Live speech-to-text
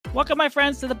Welcome, my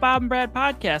friends, to the Bob and Brad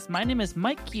podcast. My name is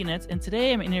Mike Keenitz, and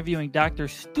today I'm interviewing Dr.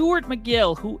 Stuart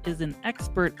McGill, who is an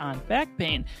expert on back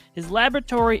pain. His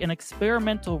laboratory and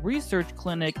experimental research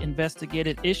clinic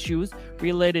investigated issues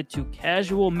related to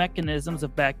causal mechanisms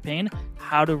of back pain,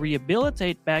 how to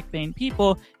rehabilitate back pain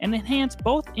people, and enhance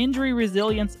both injury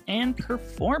resilience and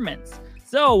performance.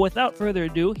 So, without further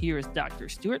ado, here is Dr.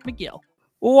 Stuart McGill.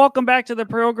 Well, welcome back to the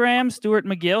program, Stuart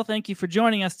McGill. Thank you for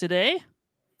joining us today.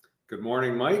 Good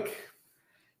morning, Mike.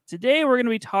 Today, we're going to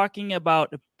be talking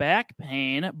about back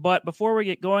pain, but before we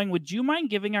get going, would you mind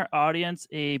giving our audience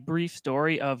a brief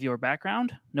story of your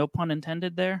background? No pun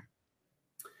intended there.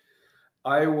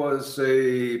 I was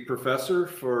a professor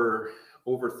for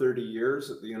over 30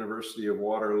 years at the University of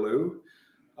Waterloo.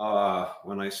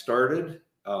 When I started,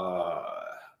 I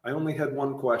only had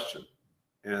one question,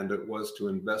 and it was to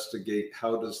investigate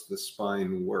how does the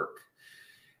spine work.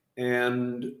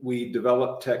 And we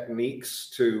developed techniques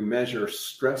to measure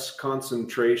stress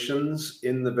concentrations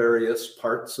in the various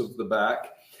parts of the back.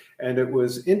 And it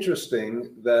was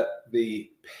interesting that the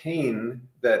pain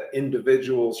that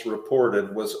individuals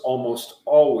reported was almost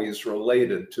always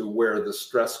related to where the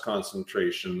stress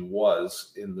concentration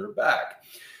was in their back.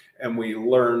 And we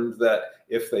learned that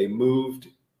if they moved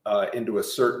into a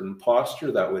certain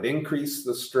posture, that would increase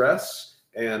the stress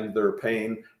and their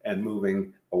pain, and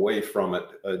moving away from it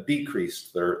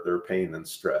decreased their pain and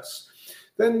stress.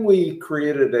 Then we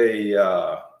created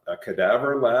a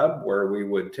cadaver lab where we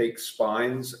would take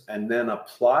spines and then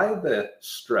apply the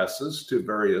stresses to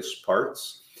various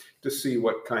parts to see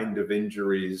what kind of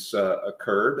injuries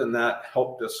occurred. And that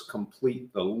helped us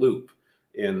complete the loop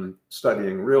in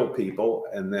studying real people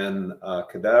and then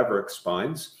cadaveric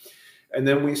spines. And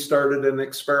then we started an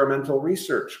experimental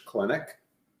research clinic,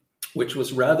 which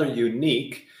was rather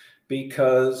unique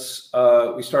because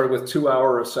we started with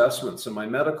 2-hour assessments. And my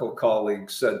medical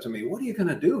colleague said to me, "What are you going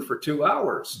to do for 2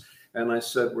 hours?" And I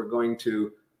said, "We're going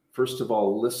to, first of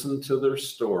all, listen to their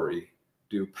story,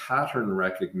 do pattern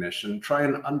recognition, try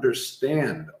and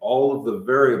understand all of the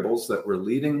variables that were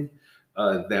leading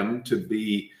them to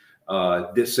be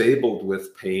disabled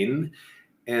with pain,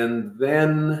 and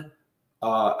then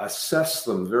assess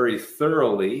them very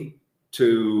thoroughly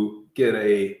to get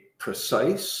a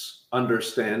precise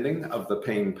understanding of the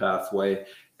pain pathway,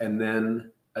 and then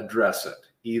address it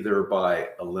either by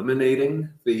eliminating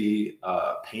the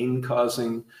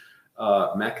pain-causing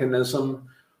mechanism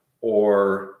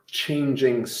or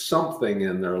changing something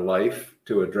in their life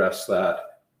to address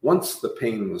that. Once the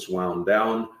pain was wound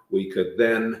down, we could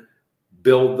then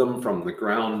build them from the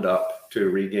ground up to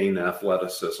regain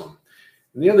athleticism.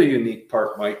 And the other unique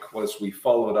part, Mike, was we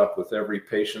followed up with every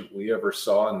patient we ever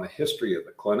saw in the history of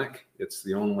the clinic. It's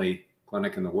the only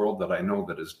clinic in the world that I know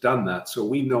that has done that. So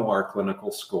we know our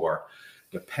clinical score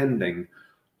depending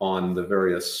on the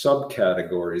various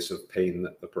subcategories of pain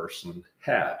that the person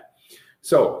had.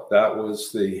 So that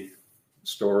was the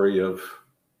story of,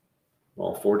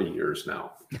 40 years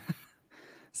now.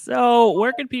 So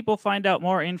where can people find out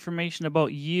more information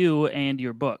about you and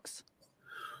your books?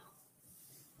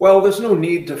 Well, there's no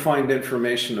need to find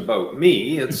information about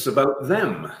me. It's about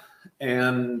them.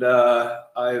 And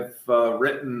I've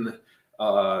written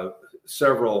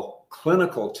several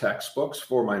clinical textbooks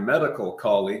for my medical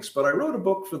colleagues, but I wrote a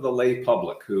book for the lay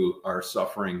public who are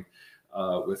suffering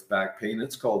with back pain.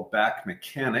 It's called Back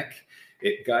Mechanic.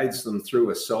 It guides them through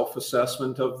a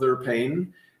self-assessment of their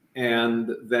pain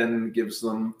and then gives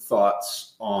them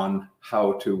thoughts on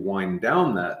how to wind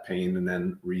down that pain and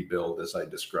then rebuild, as I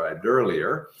described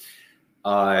earlier.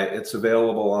 It's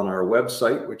available on our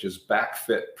website, which is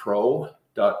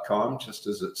backfitpro.com, just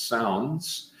as it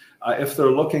sounds. If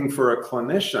they're looking for a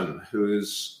clinician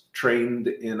who's trained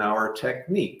in our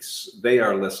techniques, they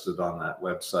are listed on that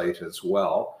website as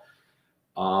well.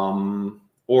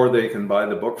 Or they can buy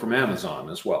the book from Amazon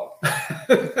as well.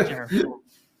 Sure.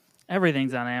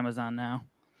 Everything's on Amazon now.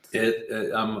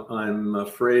 I'm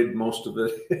afraid most of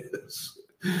it is.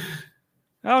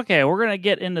 Okay, we're going to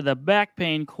get into the back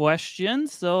pain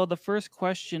questions. So the first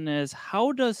question is,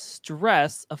 how does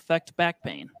stress affect back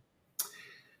pain?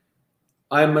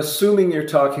 I'm assuming you're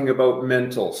talking about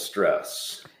mental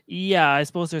stress. Yeah, I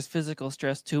suppose there's physical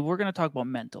stress too. We're going to talk about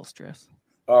mental stress.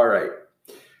 All right.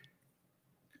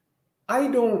 I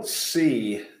don't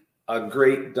see a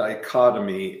great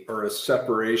dichotomy or a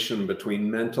separation between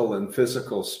mental and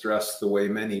physical stress the way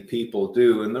many people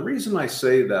do. And the reason I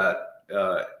say that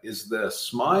is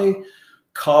this. My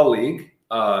colleague,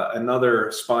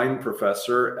 another spine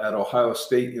professor at Ohio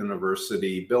State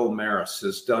University, Bill Maris,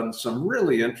 has done some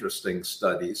really interesting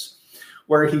studies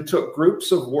where he took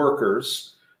groups of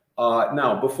workers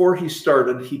Now, before he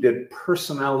started, he did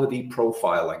personality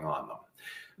profiling on them.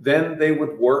 Then they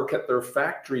would work at their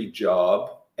factory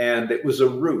job, and it was a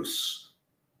ruse.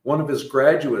 One of his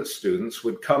graduate students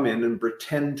would come in and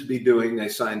pretend to be doing a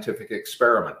scientific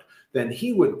experiment. Then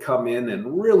he would come in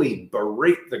and really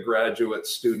berate the graduate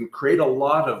student, create a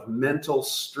lot of mental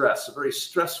stress, a very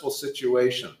stressful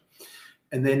situation.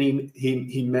 And then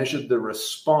he measured the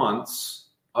response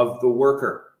of the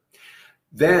worker.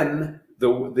 Then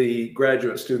the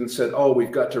graduate student said, oh,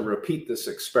 we've got to repeat this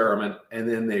experiment. And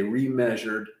then they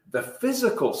remeasured the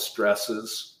physical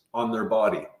stresses on their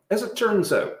body. As it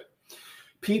turns out,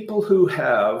 people who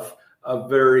have a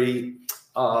very,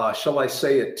 shall I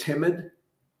say, a timid,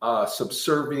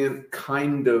 subservient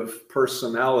kind of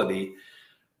personality,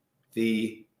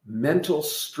 the mental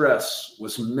stress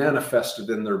was manifested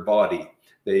in their body.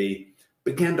 They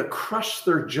began to crush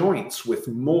their joints with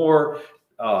more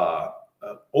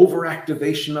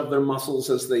overactivation of their muscles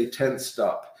as they tensed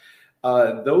up.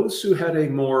 Those who had a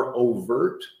more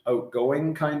overt,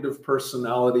 outgoing kind of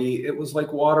personality, it was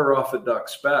like water off a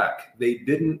duck's back. They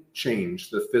didn't change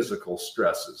the physical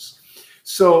stresses.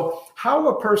 So how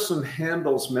a person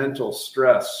handles mental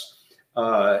stress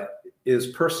is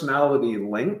personality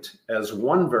linked as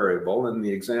one variable in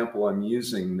the example I'm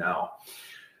using now.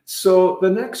 So the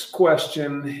next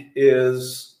question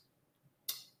is,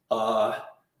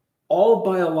 all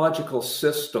biological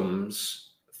systems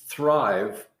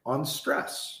thrive on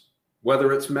stress,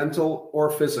 whether it's mental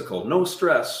or physical. No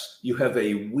stress, you have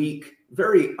a weak,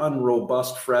 very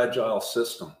unrobust, fragile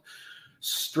system.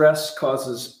 Stress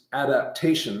causes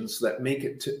adaptations that make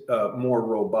it more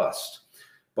robust,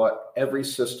 but every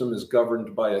system is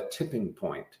governed by a tipping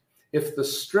point. If the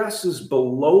stress is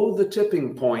below the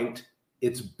tipping point,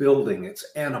 it's building, it's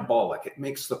anabolic, it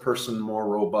makes the person more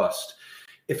robust.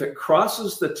 If it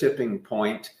crosses the tipping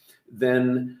point,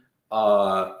 then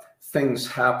things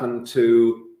happen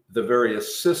to the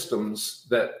various systems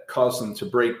that cause them to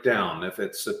break down. If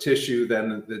it's a tissue,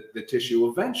 then the tissue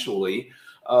eventually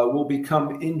will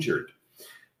become injured.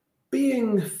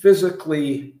 Being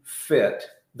physically fit,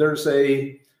 there's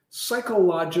a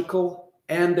psychological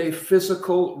and a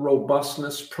physical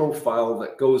robustness profile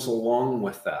that goes along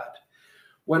with that.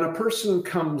 When a person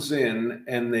comes in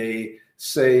and they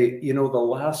say, you know, the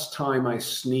last time I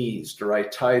sneezed or I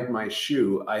tied my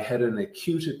shoe, I had an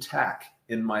acute attack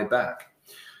in my back.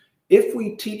 If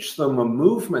we teach them a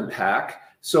movement hack,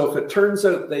 so if it turns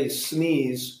out they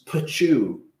sneeze,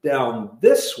 pachoo, down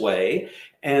this way,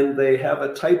 and they have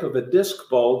a type of a disc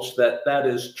bulge that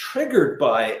is triggered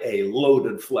by a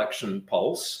loaded flexion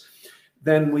pulse,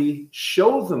 then we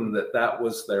show them that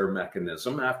was their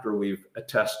mechanism after we've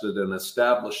attested and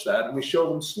established that, and we show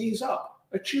them sneeze up,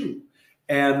 achoo.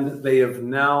 And they have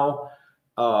now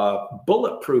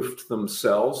bulletproofed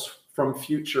themselves from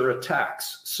future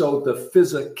attacks. So the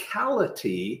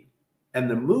physicality and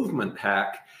the movement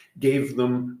hack gave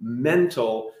them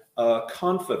mental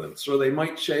confidence. Or they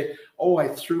might say, oh, I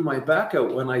threw my back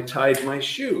out when I tied my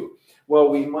shoe. Well,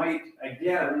 we might,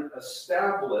 again,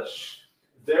 establish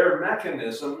their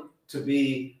mechanism to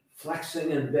be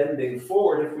flexing and bending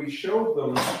forward. If we showed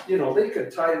them, you know, they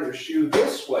could tie their shoe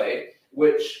this way,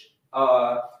 which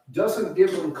doesn't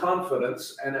give them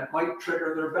confidence, and it might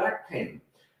trigger their back pain.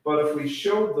 But if we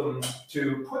showed them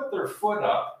to put their foot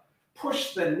up,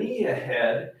 push the knee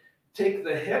ahead, take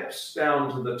the hips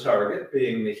down to the target,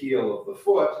 being the heel of the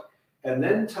foot, and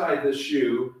then tie the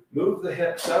shoe, move the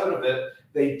hips out of it,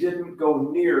 they didn't go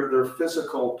near their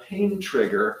physical pain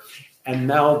trigger, and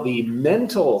now the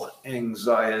mental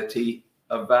anxiety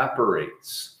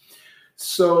evaporates.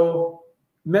 So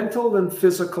mental and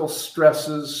physical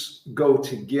stresses go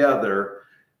together.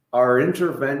 Our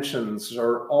interventions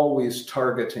are always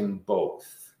targeting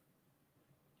both.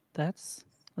 That's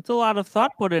a lot of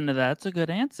thought put into that. That's a good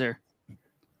answer.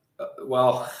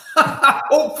 Well,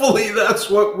 hopefully that's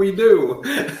what we do.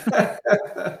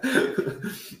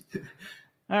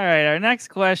 All right, our next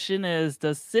question is,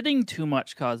 does sitting too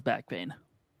much cause back pain?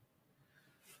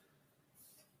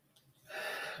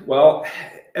 Well,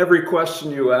 every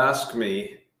question you ask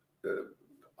me,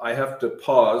 I have to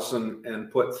pause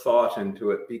and put thought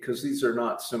into it, because these are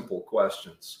not simple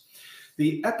questions.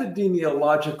 The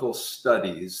epidemiological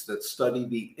studies that study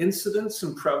the incidence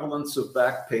and prevalence of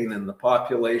back pain in the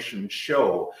population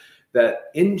show that,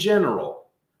 in general,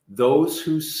 those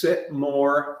who sit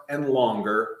more and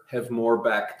longer have more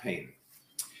back pain.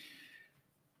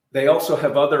 They also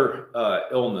have other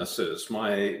illnesses.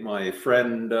 My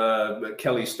friend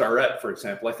Kelly Starrett, for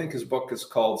example, I think his book is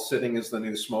called Sitting is the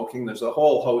New Smoking. There's a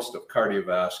whole host of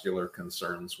cardiovascular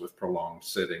concerns with prolonged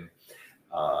sitting.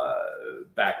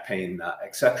 back pain,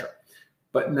 etc.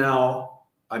 But now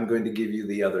I'm going to give you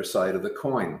the other side of the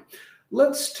coin.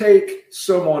 Let's take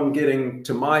someone getting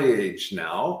to my age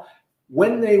now.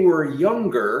 When they were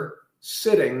younger,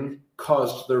 sitting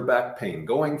caused their back pain.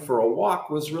 Going for a walk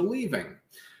was relieving.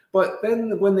 But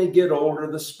then when they get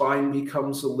older, the spine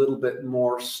becomes a little bit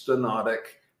more stenotic,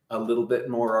 a little bit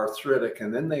more arthritic,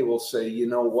 and then they will say, you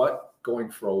know what,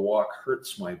 going for a walk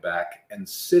hurts my back, and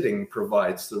sitting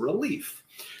provides the relief.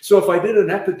 So if I did an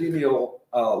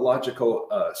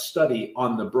epidemiological study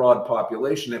on the broad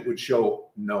population, it would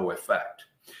show no effect.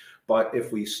 But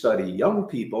if we study young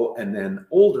people and then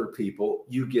older people,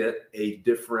 you get a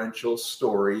differential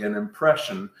story and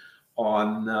impression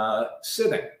on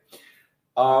sitting.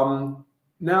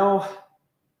 Now,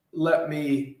 let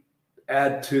me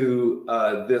add to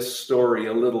this story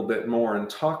a little bit more and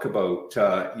talk about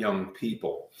young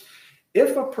people.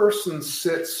 If a person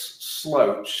sits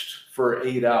slouched for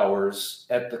 8 hours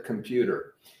at the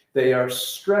computer, they are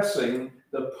stressing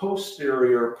the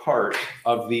posterior part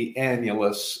of the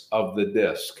annulus of the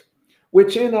disc,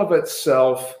 which in of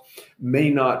itself may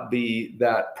not be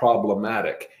that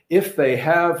problematic. If they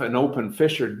have an open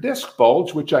fissure disc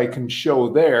bulge, which I can show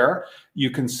there,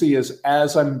 you can see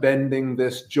as I'm bending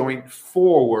this joint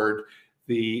forward,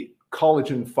 the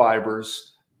collagen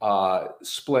fibers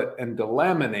split and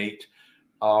delaminate,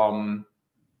 and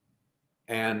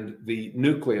the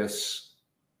nucleus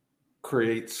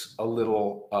creates a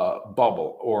little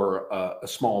bubble or a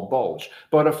small bulge.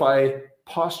 But if I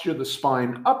posture the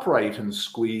spine upright and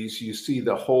squeeze, you see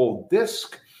the whole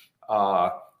disc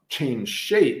change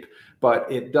shape,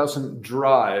 but it doesn't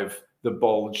drive the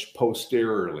bulge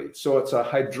posteriorly. So it's a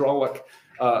hydraulic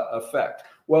effect.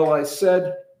 Well, I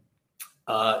said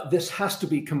this has to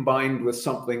be combined with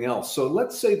something else. So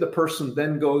let's say the person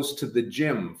then goes to the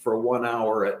gym for 1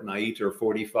 hour at night or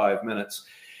 45 minutes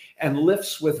and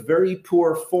lifts with very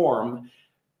poor form.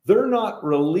 They're not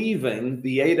relieving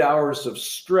the 8 hours of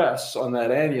stress on that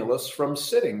annulus from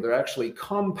sitting. They're actually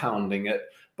compounding it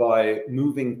by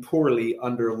moving poorly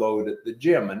under load at the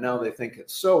gym. And now they think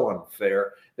it's so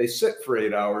unfair. They sit for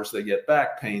 8 hours, they get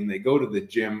back pain, they go to the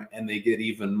gym, and they get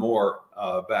even more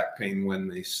back pain when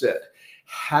they sit.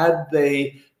 Had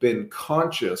they been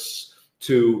conscious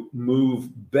to move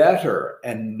better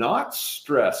and not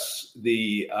stress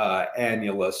the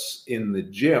annulus in the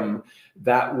gym,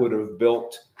 that would have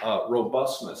built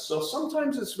robustness. So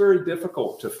sometimes it's very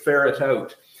difficult to ferret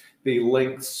out the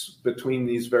links between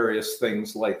these various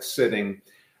things like sitting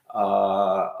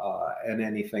and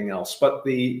anything else. But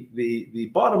the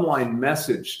bottom line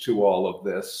message to all of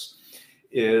this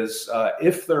is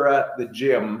if they're at the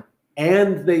gym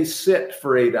and they sit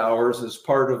for 8 hours as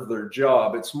part of their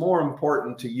job, it's more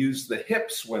important to use the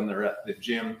hips when they're at the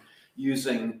gym,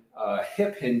 using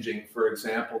hip hinging, for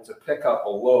example, to pick up a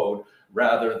load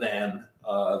rather than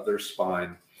their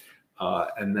spine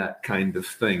and that kind of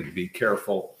thing. Be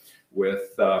careful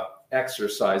with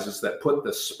exercises that put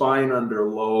the spine under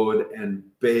load and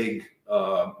big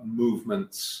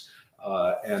movements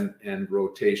and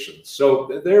rotations.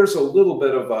 So there's a little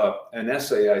bit of an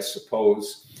essay, I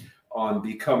suppose, on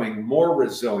becoming more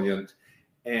resilient.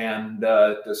 And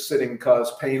does sitting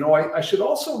cause pain? Oh, I should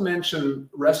also mention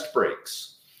rest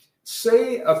breaks.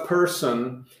 Say a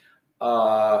person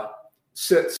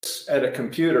sits at a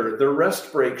computer, the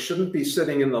rest break shouldn't be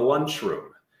sitting in the lunchroom.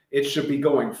 It should be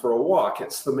going for a walk.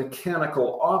 It's the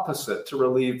mechanical opposite to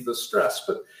relieve the stress.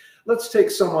 But let's take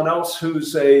someone else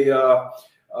who's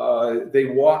they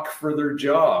walk for their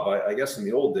job. I guess in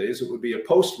the old days, it would be a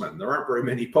postman. There aren't very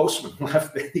many postmen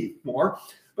left anymore.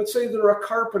 But say they're a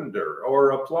carpenter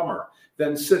or a plumber,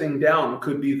 then sitting down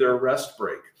could be their rest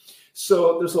break.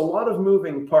 So there's a lot of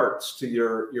moving parts to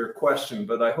your question,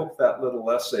 but I hope that little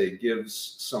essay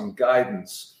gives some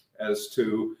guidance as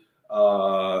to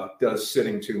does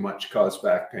sitting too much cause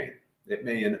back pain? It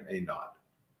may and it may not.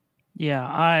 Yeah,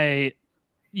 I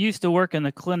used to work in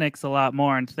the clinics a lot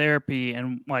more in therapy,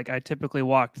 and like I typically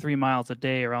walked 3 miles a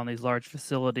day around these large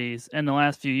facilities. In the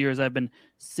last few years, I've been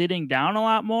sitting down a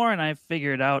lot more, and I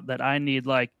figured out that I need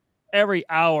like every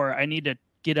hour I need to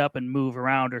get up and move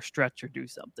around or stretch or do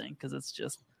something, because it's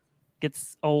just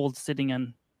gets old sitting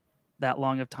in that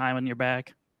long of time on your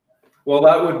back. Well,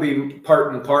 that would be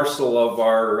part and parcel of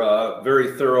our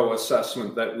very thorough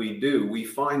assessment that we do. We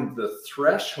find the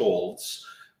thresholds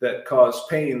that cause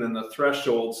pain and the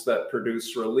thresholds that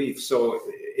produce relief. So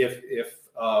if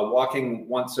walking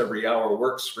once every hour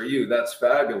works for you, that's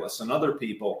fabulous. And other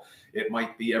people, it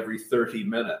might be every 30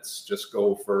 minutes, just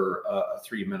go for a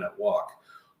 3-minute walk.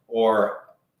 Or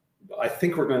I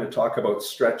think we're going to talk about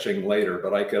stretching later,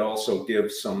 but I could also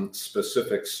give some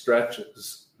specific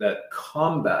stretches that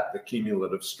combat the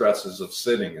cumulative stresses of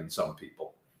sitting in some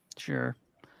people. Sure.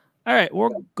 All right,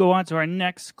 we'll go on to our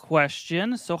next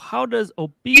question. So how does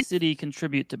obesity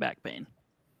contribute to back pain?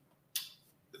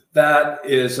 That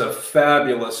is a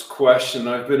fabulous question.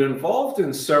 I've been involved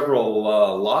in several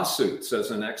lawsuits as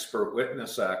an expert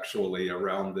witness, actually,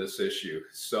 around this issue.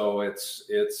 So it's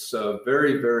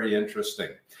very, very interesting.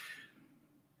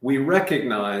 We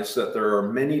recognize that there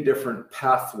are many different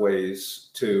pathways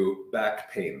to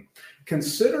back pain.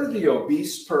 Consider the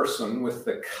obese person with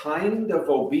the kind of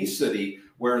obesity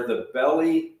where the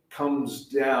belly comes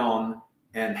down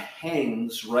and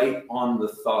hangs right on the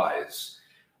thighs.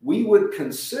 We would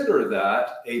consider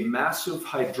that a massive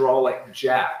hydraulic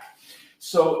jack.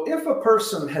 So if a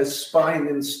person has spine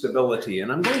instability,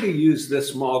 and I'm going to use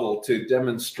this model to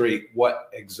demonstrate what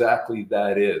exactly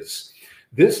that is.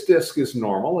 This disc is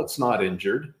normal, it's not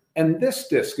injured, and this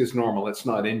disc is normal, it's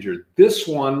not injured. This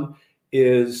one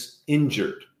is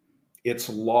injured. It's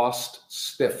lost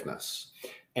stiffness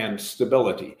and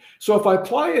stability. So if I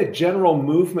apply a general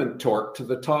movement torque to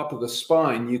the top of the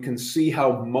spine, you can see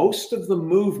how most of the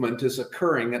movement is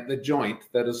occurring at the joint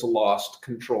that has lost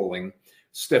controlling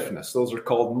stiffness. Those are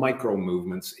called micro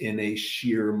movements in a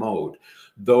shear mode.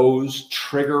 Those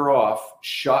trigger off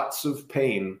shots of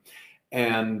pain,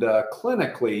 and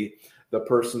clinically, the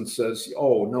person says,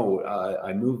 oh no,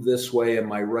 I move this way and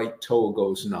my right toe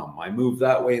goes numb. I move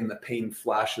that way and the pain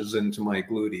flashes into my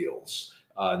gluteals.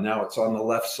 Now it's on the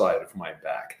left side of my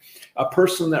back. A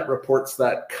person that reports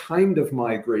that kind of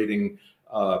migrating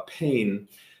pain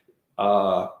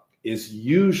is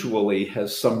usually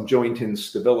has some joint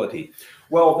instability.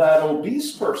 Well, that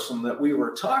obese person that we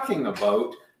were talking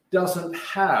about doesn't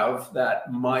have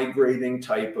that migrating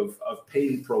type of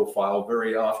pain profile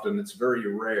very often. It's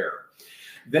very rare.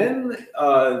 Then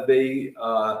they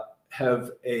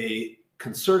have a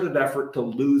concerted effort to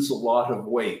lose a lot of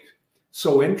weight.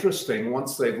 So interesting,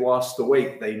 once they've lost the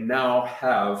weight, they now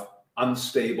have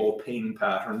unstable pain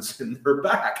patterns in their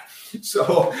back.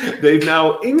 So they've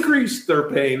now increased their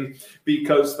pain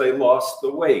because they lost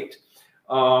the weight.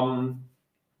 Some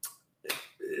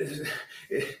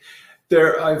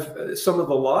of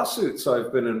the lawsuits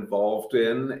I've been involved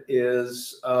in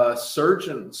is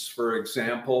surgeons, for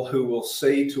example, who will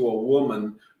say to a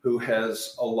woman who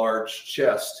has a large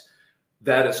chest,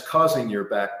 that is causing your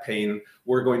back pain,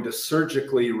 we're going to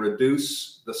surgically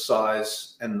reduce the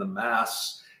size and the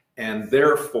mass and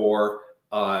therefore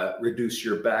reduce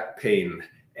your back pain.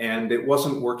 And it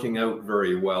wasn't working out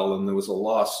very well, and there was a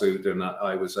lawsuit, and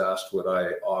I was asked would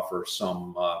I offer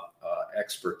some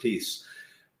expertise.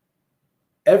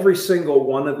 Every single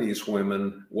one of these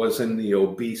women was in the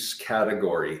obese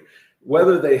category.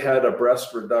 Whether they had a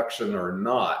breast reduction or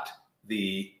not,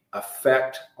 the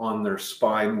effect on their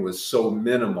spine was so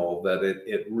minimal that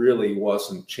it really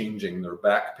wasn't changing their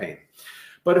back pain.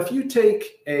 But if you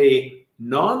take a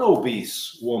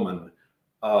non-obese woman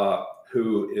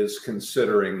who is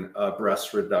considering a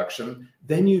breast reduction,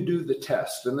 then you do the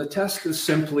test. And the test is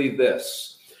simply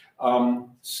this.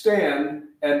 Stand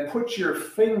and put your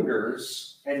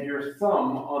fingers and your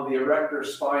thumb on the erector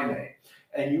spinae,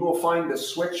 and you will find a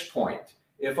switch point.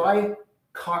 If I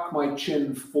cock my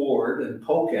chin forward and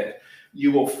poke it,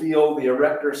 you will feel the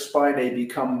erector spinae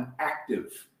become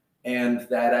active, and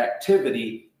that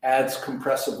activity adds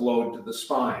compressive load to the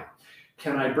spine.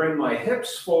 Can I bring my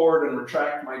hips forward and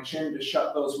retract my chin to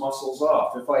shut those muscles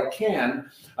off? If I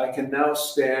can now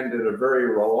stand in a very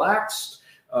relaxed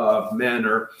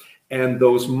manner, and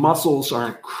those muscles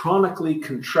aren't chronically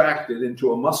contracted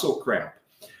into a muscle cramp.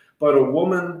 But a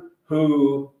woman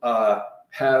who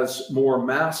has more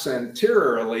mass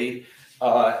anteriorly,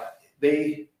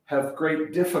 they have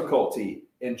great difficulty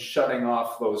in shutting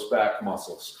off those back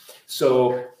muscles.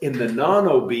 So in the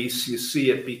non-obese, you see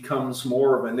it becomes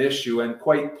more of an issue, and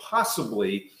quite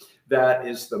possibly that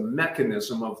is the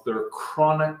mechanism of their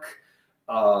chronic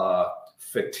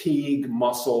fatigue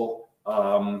muscle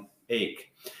ache.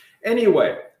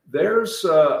 Anyway, there's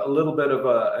a little bit of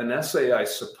an essay, I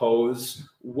suppose.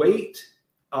 Weight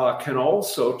can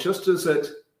also, just as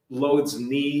it loads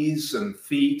knees and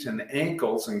feet and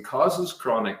ankles and causes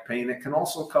chronic pain, it can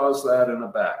also cause that in the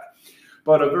back.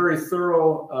 But a very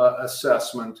thorough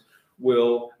assessment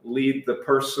will lead the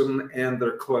person and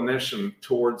their clinician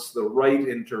towards the right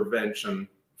intervention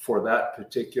for that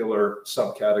particular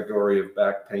subcategory of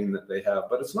back pain that they have.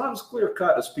 But it's not as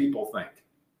clear-cut as people think.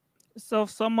 So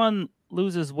if someone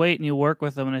loses weight and you work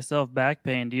with them and they still have back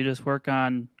pain, do you just work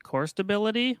on core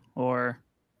stability, or?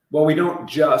 Well, we don't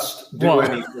just do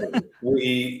anything.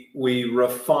 We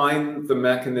refine the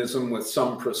mechanism with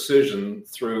some precision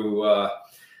through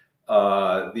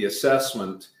the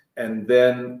assessment, and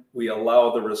then we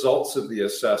allow the results of the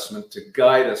assessment to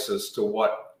guide us as to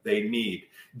what they need.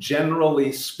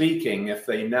 Generally speaking, if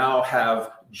they now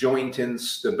have joint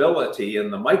instability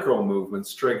and the micro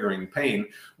movements triggering pain,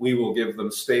 we will give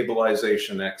them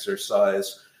stabilization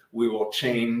exercise. We will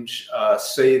change,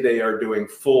 say they are doing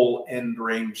full end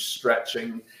range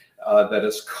stretching that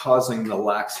is causing the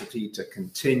laxity to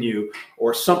continue,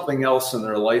 or something else in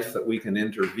their life that we can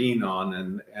intervene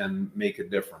on and make a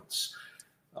difference.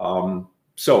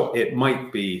 So it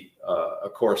might be a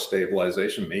core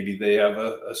stabilization. Maybe they have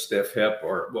a stiff hip,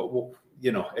 or, well,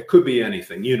 it could be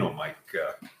anything, Mike.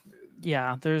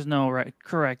 Yeah, there's no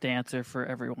correct answer for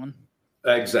everyone.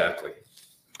 Exactly.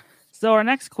 So our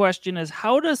next question is,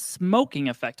 how does smoking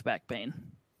affect back pain?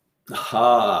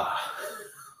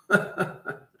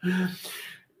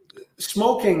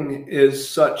 Smoking is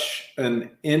such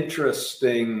an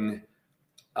interesting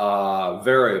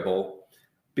variable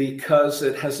because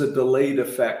it has a delayed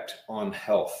effect on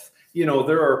health.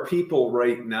 There are people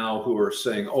right now who are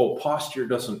saying, oh, posture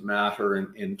doesn't matter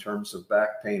in terms of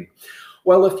back pain.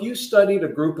 Well, if you studied a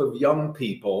group of young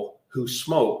people who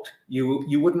smoked,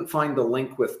 you wouldn't find a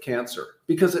link with cancer,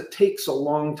 because it takes a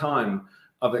long time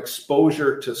of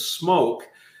exposure to smoke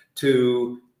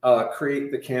to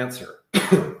create the cancer.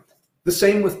 The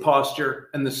same with posture,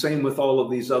 and the same with all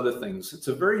of these other things. It's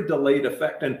a very delayed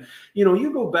effect. And,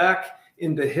 you go back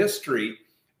into history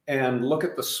and look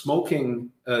at the smoking,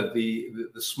 the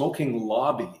smoking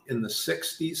lobby in the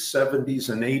 60s, 70s,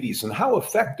 and 80s, and how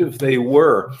effective they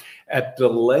were at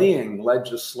delaying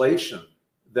legislation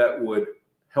that would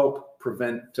help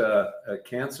prevent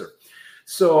cancer.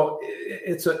 So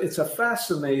it's a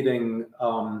fascinating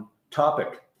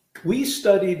topic. We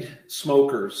studied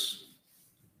smokers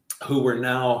who were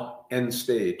now end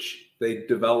stage. They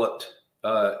developed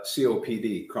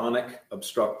COPD, chronic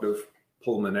obstructive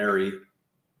pulmonary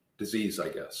disease, I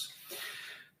guess.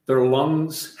 Their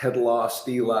lungs had lost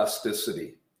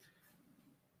elasticity.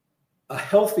 A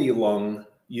healthy lung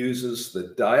uses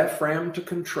the diaphragm to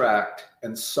contract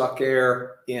and suck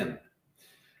air in.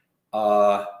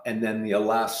 And then the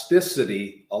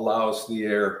elasticity allows the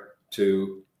air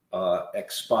to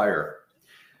expire.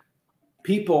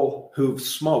 People who've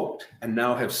smoked and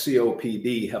now have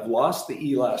COPD have lost the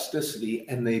elasticity,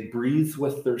 and they breathe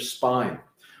with their spine.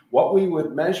 What we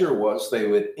would measure was they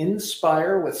would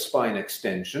inspire with spine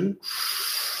extension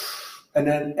and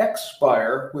then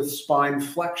expire with spine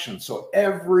flexion. So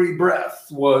every breath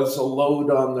was a load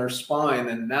on their spine,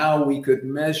 and now we could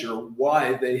measure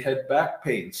why they had back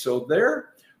pain. So there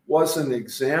was an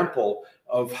example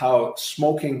of how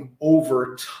smoking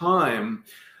over time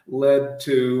led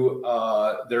to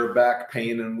their back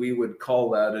pain, and we would call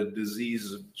that a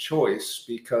disease of choice,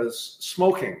 because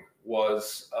smoking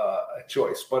was a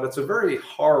choice. But it's a very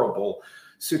horrible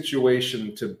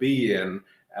situation to be in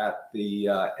at the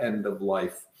end of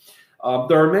life.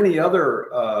 There are many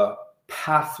other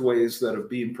pathways that have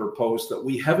been proposed that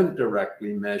we haven't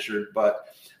directly measured, but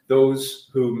those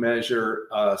who measure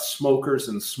smokers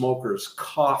and smokers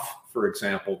cough, for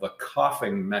example, the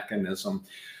coughing mechanism.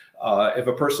 If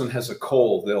a person has a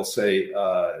cold, they'll say,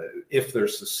 if they're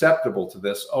susceptible to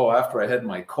this, oh, after I had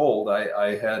my cold,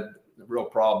 I had real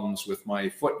problems with my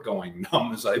foot going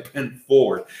numb as I bent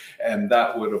forward. And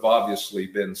that would have obviously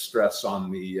been stress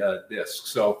on the disc.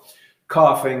 So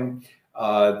coughing,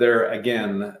 there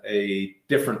again, a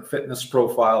different fitness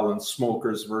profile in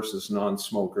smokers versus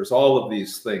non-smokers. All of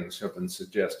these things have been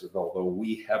suggested, although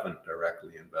we haven't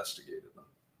directly investigated them.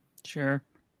 Sure.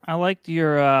 I liked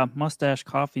your mustache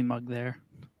coffee mug there.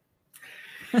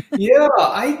 Yeah,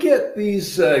 I get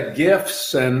these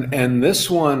gifts, and this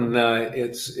one,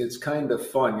 it's kind of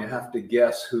fun. You have to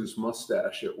guess whose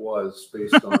mustache it was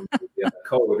based on the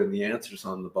code, and the answer's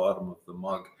on the bottom of the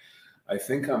mug. I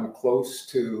think I'm close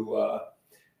to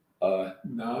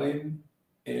 9,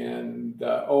 and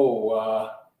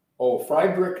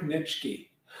Friedrich Nitschke,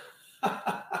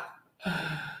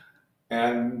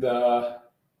 and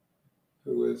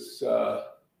who is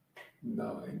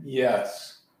 9?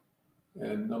 Yes.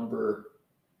 And number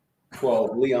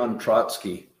 12, Leon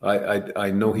Trotsky. I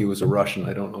know he was a Russian.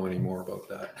 I don't know any more about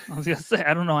that. I was going to say,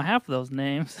 I don't know half of those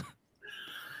names.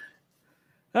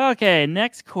 Okay,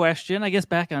 next question. I guess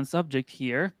back on subject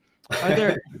here. Are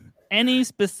there any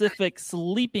specific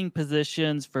sleeping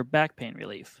positions for back pain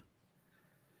relief?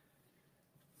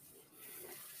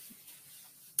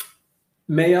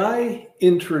 May I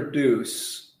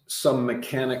introduce some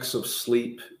mechanics of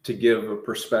sleep to give a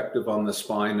perspective on the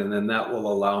spine, and then that will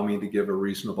allow me to give a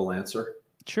reasonable answer?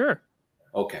 Sure.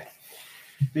 Okay.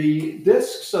 The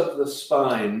discs of the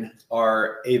spine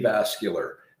are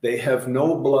avascular. They have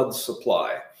no blood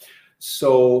supply.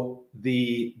 So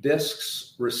the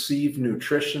discs receive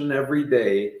nutrition every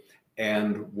day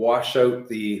and wash out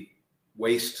the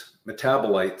waste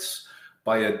metabolites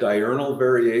by a diurnal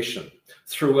variation.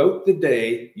 Throughout the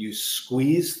day, you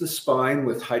squeeze the spine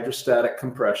with hydrostatic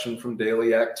compression from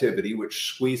daily activity, which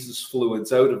squeezes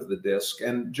fluids out of the disc.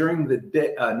 And during the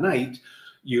night,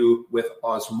 you, with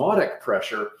osmotic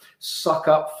pressure, suck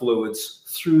up fluids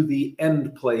through the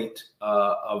end plate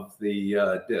of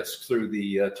the disc, through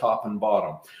the top and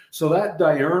bottom. So that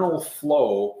diurnal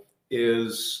flow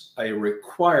is a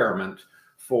requirement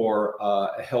for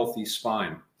a healthy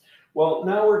spine. Well,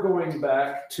 now we're going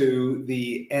back to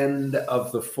the end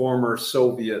of the former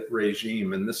Soviet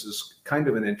regime, and this is kind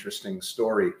of an interesting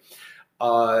story.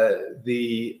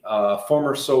 The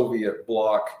former Soviet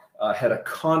bloc had a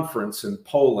conference in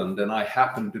Poland, and I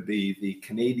happened to be the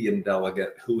Canadian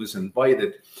delegate who was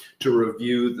invited to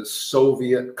review the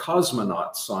Soviet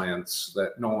cosmonaut science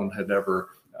that no one had ever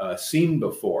seen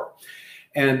before.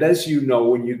 And as you know,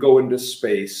 when you go into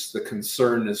space, the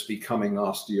concern is becoming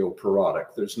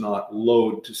osteoporotic. There's not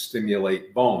load to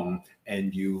stimulate bone,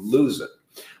 and you lose it.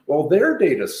 Well, their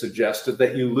data suggested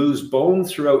that you lose bone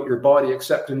throughout your body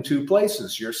except in two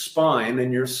places, your spine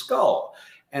and your skull.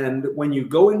 And when you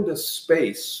go into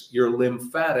space, your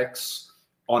lymphatics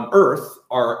on Earth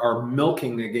are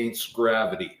milking against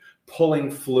gravity,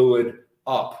 pulling fluid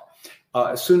up.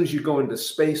 As soon as you go into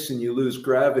space and you lose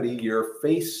gravity, your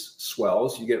face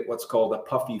swells. You get what's called a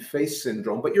puffy face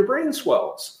syndrome, but your brain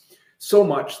swells so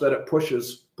much that it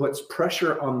puts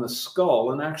pressure on the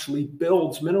skull and actually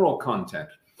builds mineral content.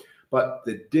 But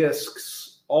the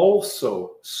discs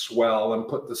also swell and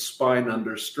put the spine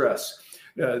under stress.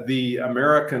 The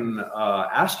American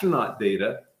astronaut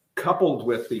data, coupled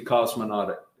with the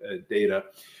cosmonaut data,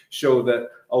 show that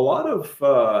a lot of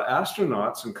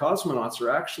astronauts and cosmonauts are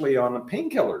actually on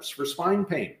painkillers for spine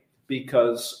pain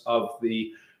because of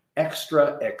the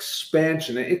extra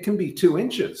expansion. It can be 2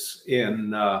 inches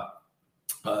in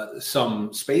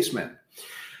some spacemen.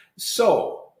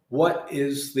 So what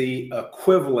is the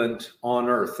equivalent on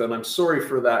Earth? And I'm sorry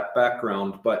for that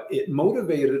background, but it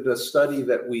motivated a study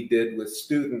that we did with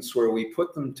students where we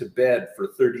put them to bed for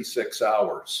 36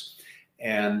 hours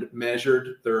and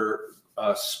measured their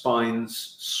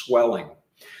spines swelling.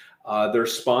 Their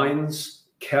spines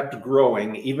kept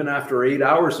growing even after 8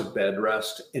 hours of bed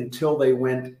rest until they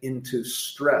went into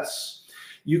stress.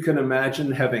 You can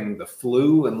imagine having the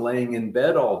flu and laying in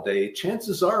bed all day.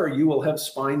 Chances are you will have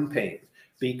spine pain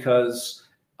because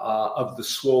of the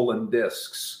swollen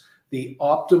discs. The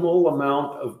optimal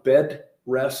amount of bed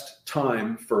rest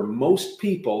time for most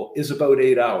people is about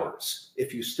 8 hours.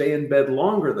 If you stay in bed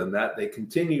longer than that, they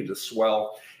continue to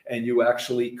swell and you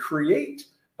actually create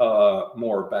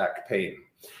more back pain.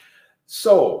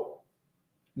 So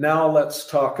now let's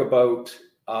talk about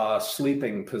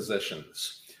sleeping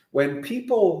positions. When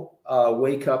people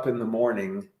wake up in the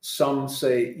morning, some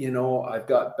say, you know, I've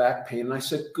got back pain. And I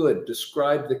said, good,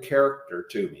 describe the character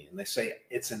to me. And they say,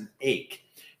 it's an ache.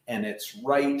 And it's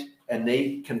right, and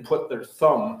they can put their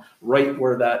thumb right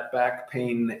where that back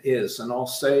pain is. And I'll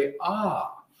say,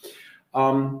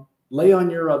 lay on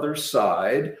your other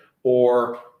side,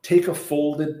 or take a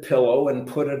folded pillow and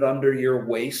put it under your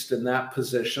waist in that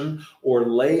position, or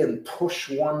lay and push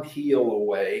one heel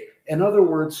away. In other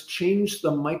words, change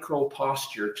the micro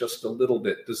posture just a little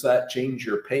bit. Does that change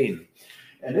your pain?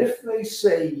 And if they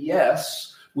say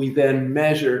yes, we then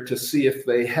measure to see if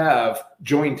they have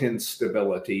joint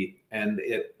instability, and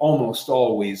it almost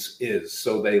always is.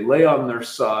 So they lay on their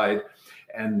side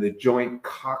and the joint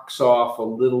cocks off a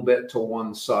little bit to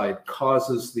one side,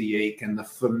 causes the ache and the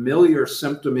familiar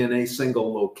symptom in a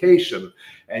single location.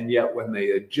 And yet when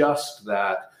they adjust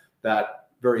that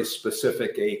very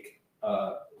specific ache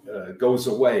goes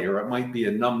away, or it might be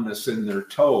a numbness in their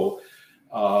toe,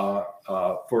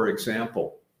 for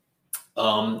example.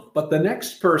 But the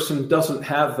next person doesn't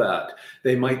have that.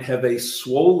 They might have a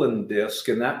swollen disc,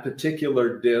 and that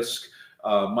particular disc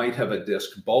might have a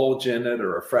disc bulge in it,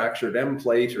 or a fractured end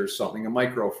plate or something, a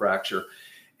microfracture.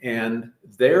 And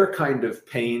their kind of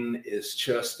pain is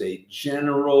just a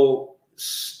general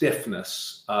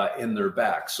stiffness in their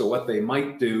back. So what they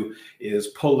might do is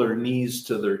pull their knees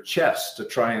to their chest to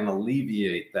try and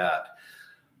alleviate that.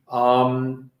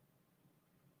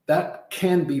 That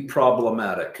can be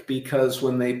problematic because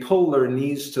when they pull their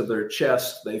knees to their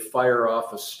chest, they fire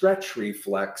off a stretch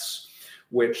reflex,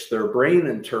 which their brain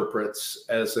interprets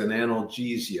as an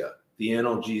analgesia. The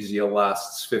analgesia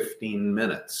lasts 15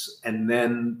 minutes, and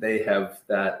then they have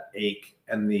that ache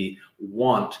and the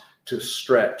want to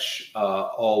stretch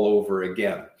all over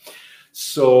again.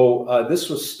 So this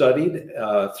was studied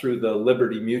through the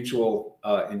Liberty Mutual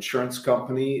Insurance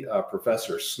Company.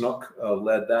 Professor Snook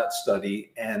led that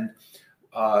study, and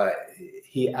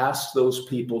he asked those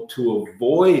people to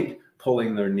avoid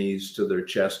pulling their knees to their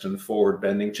chest and forward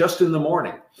bending just in the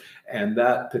morning. And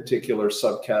that particular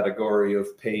subcategory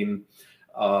of pain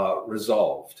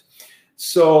resolved.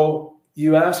 So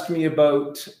you asked me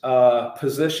about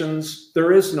positions.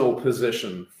 There is no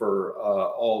position for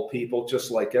all people,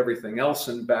 just like everything else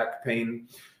in back pain.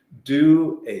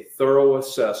 Do a thorough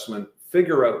assessment,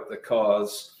 figure out the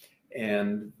cause,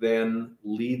 and then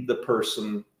lead the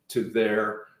person to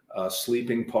their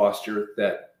sleeping posture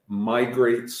that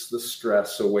migrates the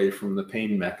stress away from the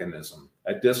pain mechanism.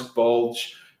 A disc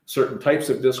bulge, certain types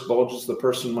of disc bulges, the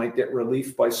person might get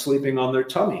relief by sleeping on their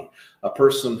tummy. A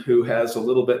person who has a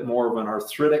little bit more of an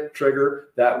arthritic trigger,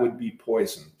 that would be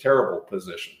poison. Terrible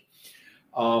position.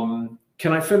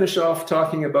 Can I finish off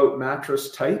talking about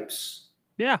mattress types?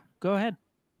 Yeah, go ahead.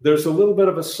 There's a little bit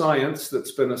of a science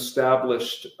that's been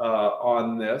established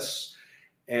on this.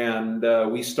 And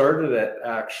we started it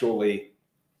actually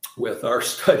with our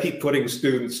study putting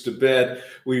students to bed.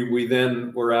 We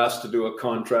then were asked to do a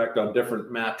contract on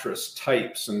different mattress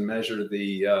types and measure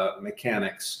the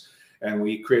mechanics. And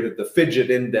we created the fidget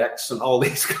index and all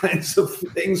these kinds of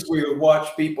things. We would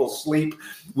watch people sleep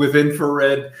with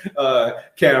infrared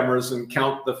cameras and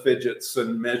count the fidgets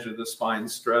and measure the spine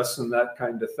stress and that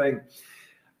kind of thing.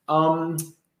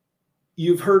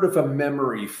 You've heard of a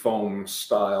memory foam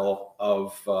style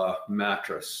of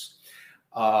mattress.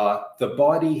 The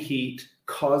body heat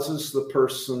causes the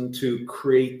person to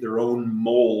create their own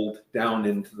mold down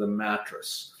into the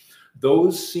mattress.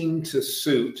 Those seem to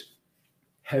suit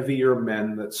heavier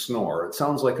men that snore. It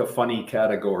sounds like a funny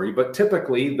category, but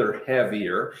typically they're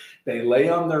heavier. They lay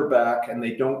on their back and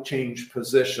they don't change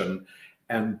position.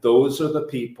 And those are the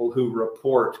people who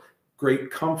report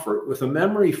great comfort with a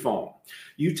memory foam.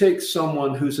 You take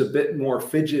someone who's a bit more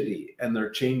fidgety and they're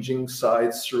changing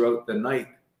sides throughout the night,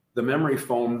 the memory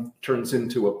foam turns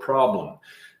into a problem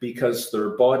because their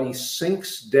body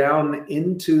sinks down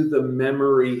into the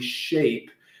memory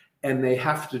shape and they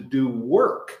have to do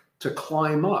work to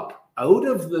climb up out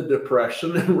of the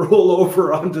depression and roll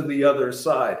over onto the other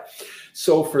side.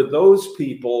 So for those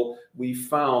people, we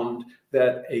found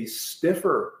that a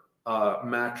stiffer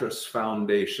mattress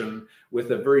foundation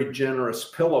with a very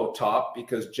generous pillow top,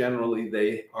 because generally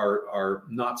they are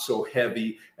not so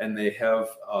heavy and they have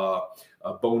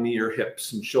bonier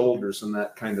hips and shoulders and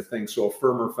that kind of thing. So a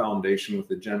firmer foundation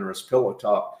with a generous pillow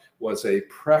top was a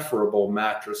preferable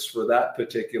mattress for that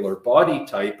particular body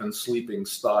type and sleeping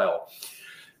style.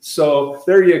 So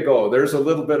there you go. There's a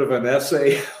little bit of an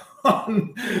essay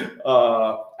on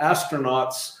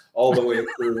astronauts all the way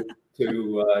through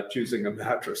to choosing a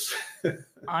mattress.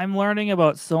 I'm learning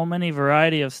about so many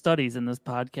variety of studies in this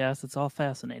podcast. It's all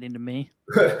fascinating to me.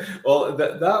 Well,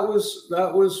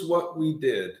 that was what we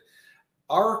did.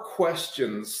 Our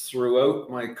questions throughout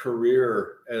my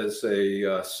career as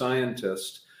a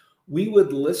scientist, we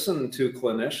would listen to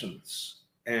clinicians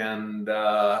and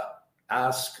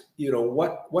ask,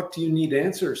 what do you need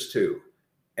answers to?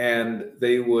 And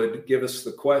they would give us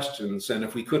the questions. And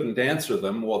if we couldn't answer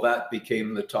them, well, that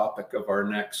became the topic of our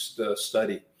next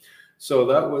study. So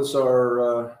that was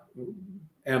our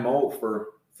MO for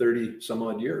 30 some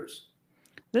odd years.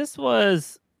 This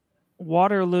was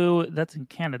Waterloo. That's in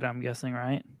Canada, I'm guessing,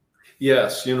 right?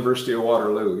 Yes, University of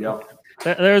Waterloo. Yeah.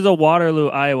 There's a Waterloo,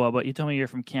 Iowa, but you told me you're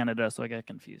from Canada, so I got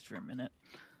confused for a minute.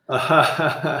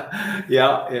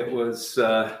 Yeah, it was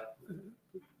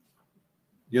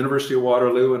University of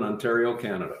Waterloo in Ontario,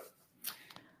 Canada.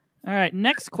 All right,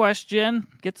 next question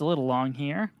gets a little long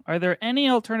here. Are there any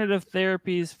alternative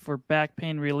therapies for back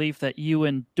pain relief that you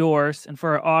endorse? And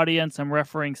for our audience, I'm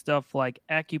referring stuff like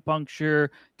acupuncture,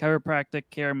 chiropractic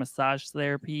care, massage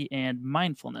therapy, and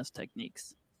mindfulness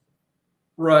techniques.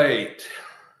 Right.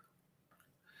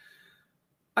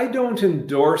 I don't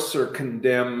endorse or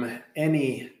condemn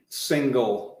any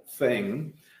single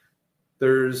thing.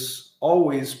 There's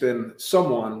always been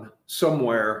someone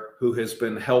somewhere who has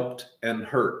been helped and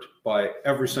hurt by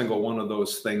every single one of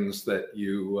those things that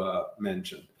you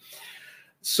mentioned.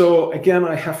 So again,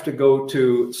 I have to go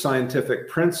to scientific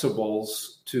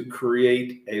principles to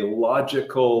create a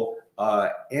logical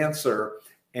answer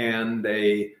and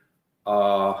a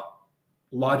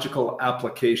logical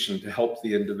application to help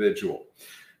the individual.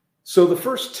 So the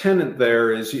first tenet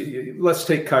there is, let's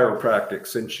take chiropractic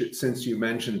since you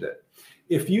mentioned it.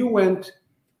 If you went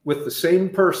with the same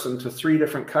person to 3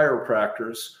 different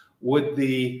chiropractors, would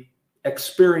the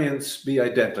experience be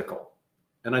identical?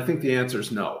 And I think the answer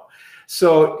is no.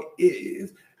 So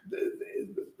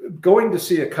going to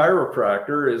see a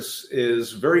chiropractor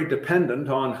is very dependent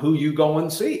on who you go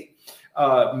and see.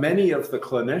 Many of the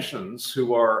clinicians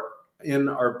who are in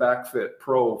our BackFit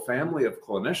Pro family of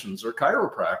clinicians are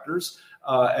chiropractors,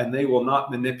 and they will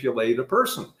not manipulate a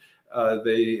person.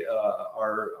 They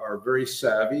are very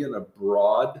savvy in a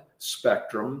broad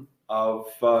spectrum of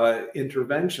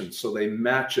intervention, so they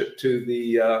match it to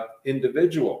the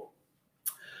individual.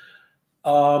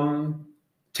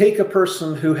 Take a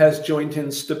person who has joint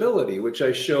instability, which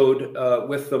I showed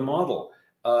with the model.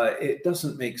 It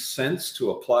doesn't make sense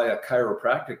to apply a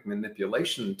chiropractic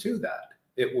manipulation to that.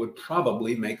 It would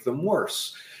probably make them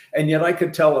worse. And yet I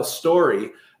could tell a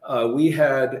story. We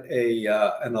had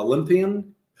an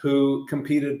Olympian who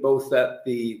competed both at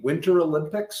the Winter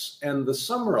Olympics and the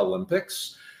Summer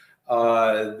Olympics.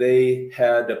 They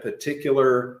had a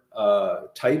particular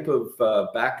type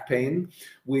of back pain.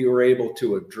 We were able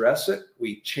to address it.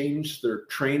 We changed their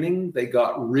training. They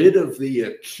got rid of the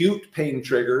acute pain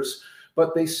triggers,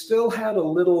 but they still had a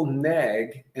little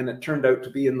nag, and it turned out to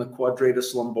be in the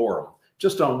quadratus lumborum.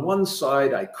 Just on one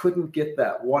side, I couldn't get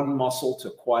that one muscle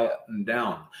to quieten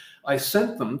down. I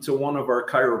sent them to one of our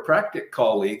chiropractic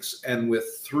colleagues, and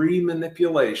with 3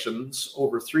 manipulations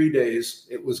over 3 days,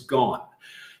 it was gone.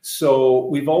 So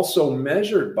we've also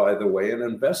measured, by the way, and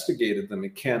investigated the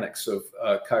mechanics of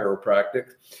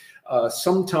chiropractic.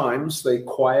 Sometimes they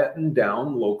quieten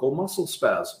down local muscle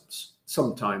spasms.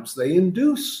 Sometimes they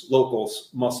induce local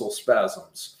muscle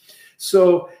spasms.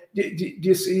 So do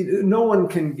you see, no one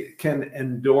can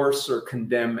endorse or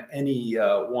condemn any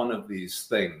one of these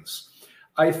things.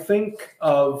 I think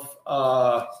of,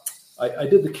 I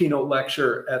did the keynote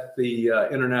lecture at the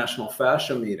International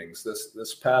Fascia meetings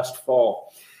this past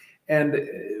fall. And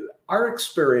our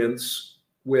experience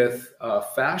with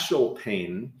fascial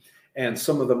pain and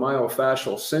some of the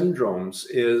myofascial syndromes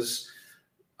is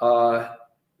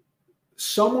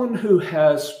someone who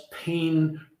has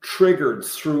pain triggered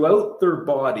throughout their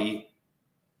body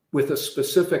with a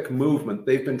specific movement,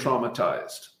 they've been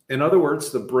traumatized. In other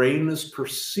words, the brain is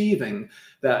perceiving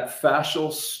that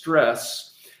fascial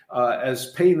stress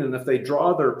as pain. And if they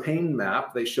draw their pain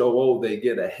map, they show, oh, they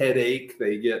get a headache,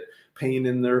 they get pain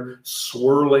in their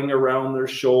swirling around their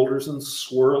shoulders and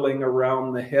swirling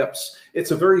around the hips. It's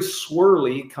a very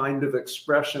swirly kind of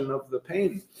expression of the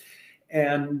pain.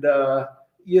 And,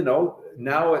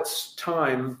 now it's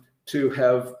time to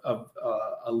have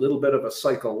a little bit of a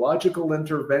psychological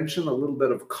intervention, a little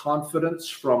bit of confidence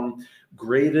from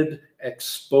graded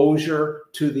exposure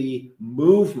to the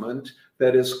movement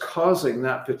that is causing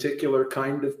that particular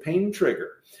kind of pain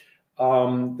trigger.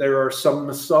 There are some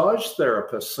massage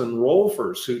therapists and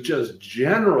rolfers who just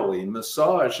generally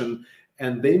massage,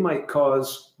 and they might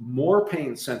cause more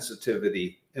pain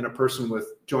sensitivity in a person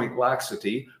with joint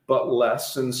laxity, but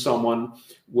less in someone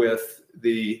with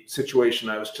the situation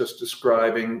I was just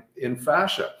describing in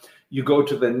fascia. You go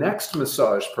to the next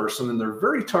massage person and they're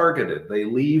very targeted. They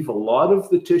leave a lot of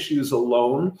the tissues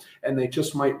alone, and they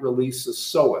just might release a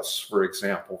psoas, for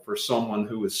example, for someone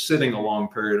who is sitting a long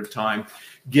period of time,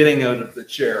 getting out of the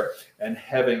chair and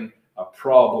having a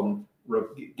problem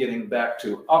getting back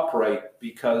to upright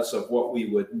because of what we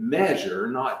would measure,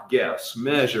 not guess,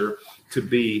 measure to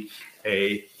be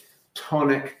a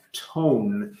tonic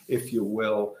tone, if you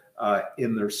will,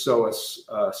 in their psoas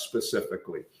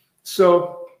specifically.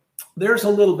 So there's a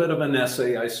little bit of an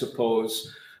essay, I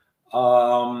suppose.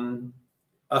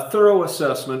 A thorough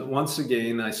assessment, once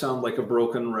again, I sound like a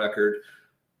broken record,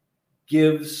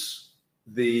 gives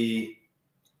the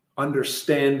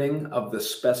understanding of the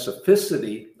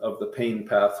specificity of the pain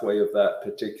pathway of that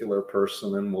particular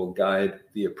person and will guide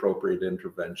the appropriate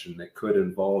intervention. It could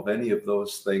involve any of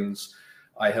those things.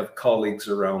 I have colleagues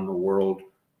around the world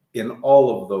in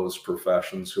all of those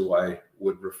professions who I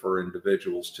would refer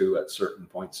individuals to at certain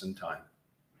points in time.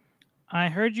 I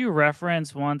heard you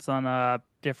reference once on a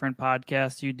different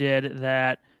podcast you did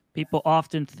that people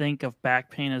often think of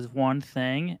back pain as one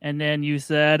thing. And then you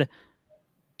said,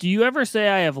 do you ever say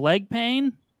I have leg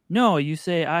pain? No, you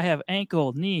say I have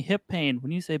ankle, knee, hip pain.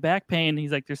 When you say back pain,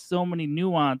 he's like, there's so many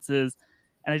nuances.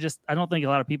 And I don't think a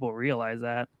lot of people realize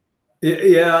that.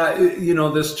 Yeah,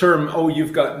 this term, oh,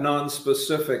 you've got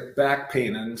non-specific back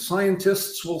pain, and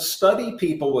scientists will study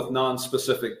people with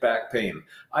non-specific back pain.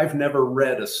 I've never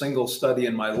read a single study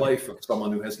in my life of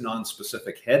someone who has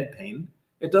non-specific head pain.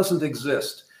 It doesn't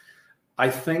exist. I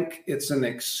think it's an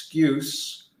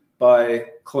excuse by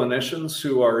clinicians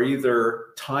who are either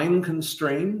time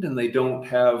constrained and they don't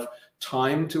have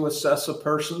time to assess a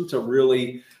person to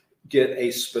really get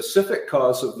a specific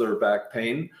cause of their back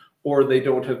pain, or they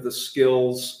don't have the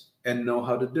skills and know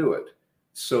how to do it.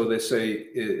 So they say,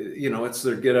 it's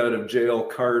their get out of jail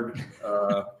card.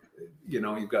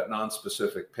 You've got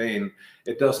non-specific pain.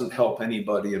 It doesn't help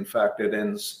anybody. In fact, it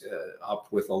ends up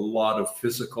with a lot of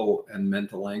physical and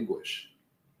mental anguish.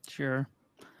 Sure.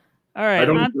 All right. I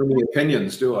don't have any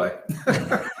opinions, do I?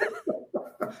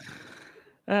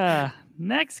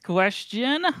 Next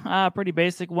question, pretty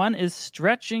basic one. Is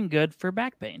stretching good for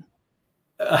back pain?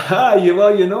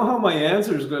 Well, you know how my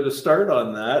answer is going to start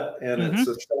on that, and its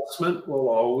assessment will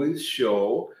always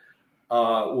show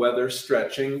whether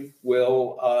stretching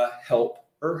will help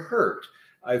or hurt.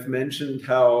 I've mentioned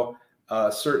how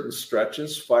certain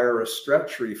stretches fire a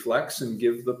stretch reflex and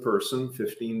give the person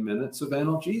 15 minutes of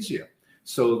analgesia.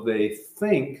 So they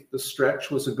think the stretch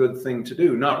was a good thing to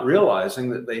do, not realizing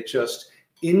that they just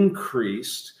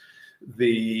increased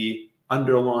the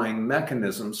underlying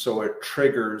mechanism so it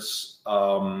triggers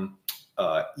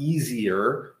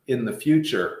easier in the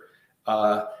future.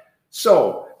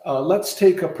 So let's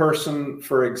take a person,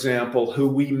 for example, who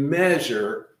we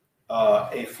measure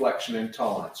a flexion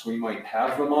intolerance. We might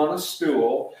have them on a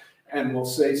stool and we'll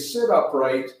say, sit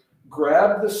upright,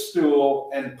 grab the stool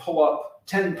and pull up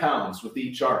 10 pounds with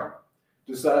each arm.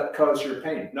 Does that cause your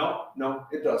pain? No,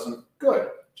 it doesn't. Good.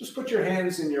 Just put your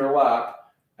hands in your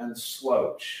lap and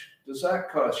slouch. Does that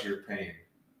cause your pain?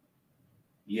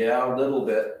 Yeah, a little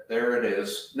bit. There it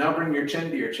is. Now bring your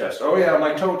chin to your chest. Oh yeah,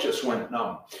 my toe just went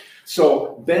numb.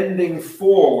 So bending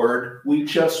forward, we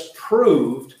just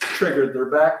proved triggered their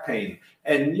back pain.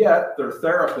 And yet their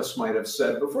therapist might have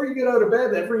said, before you get out of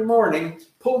bed every morning,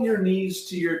 pull your knees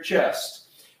to your chest.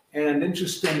 And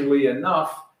interestingly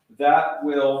enough, that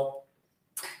will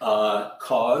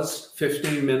cause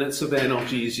 15 minutes of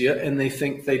analgesia, and they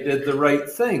think they did the right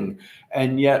thing.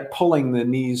 And yet pulling the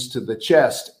knees to the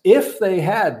chest, if they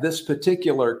had this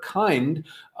particular kind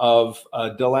of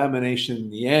delamination in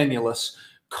the annulus,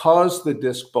 caused the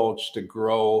disc bulge to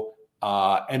grow.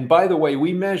 And by the way,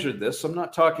 we measured this. I'm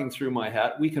not talking through my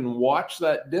hat. We can watch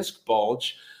that disc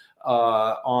bulge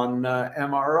on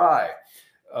MRI.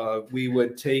 We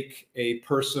would take a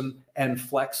person and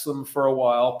flex them for a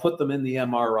while, put them in the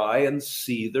MRI and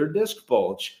see their disc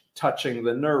bulge touching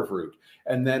the nerve root.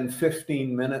 And then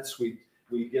 15 minutes, we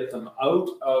get them out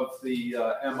of the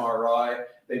MRI.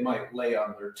 They might lay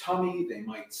on their tummy. They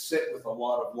might sit with a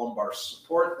lot of lumbar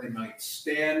support. They might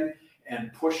stand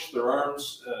and push their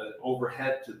arms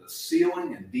overhead to the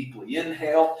ceiling and deeply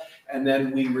inhale. And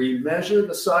then we remeasure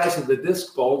the size of the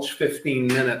disc bulge 15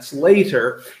 minutes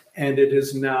later, and it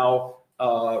is now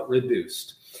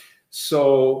reduced.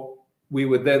 So we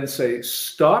would then say,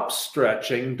 stop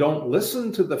stretching, don't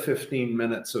listen to the 15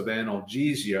 minutes of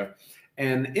analgesia.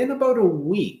 And in about a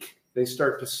week, they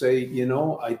start to say,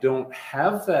 I don't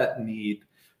have that need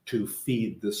to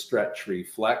feed the stretch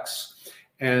reflex.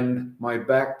 And my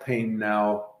back pain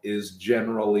now is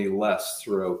generally less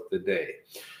throughout the day.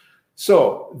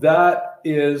 So that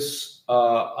is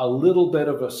a little bit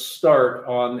of a start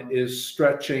on, is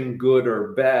stretching good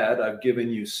or bad? I've given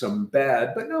you some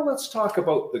bad, but now let's talk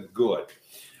about the good.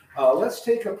 Let's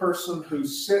take a person who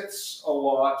sits a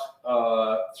lot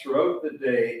throughout the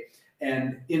day.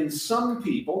 And in some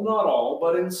people, not all,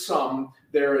 but in some,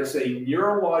 there is a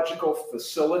neurological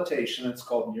facilitation. It's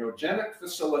called neurogenic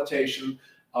facilitation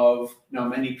of, now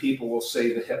many people will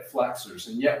say the hip flexors.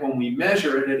 And yet when we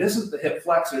measure it, it isn't the hip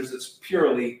flexors, it's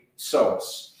purely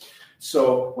psoas.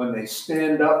 So when they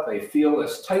stand up, they feel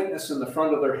this tightness in the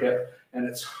front of their hip, and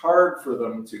it's hard for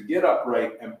them to get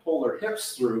upright and pull their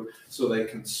hips through so they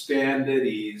can stand at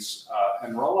ease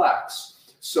and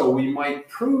relax. So we might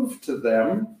prove to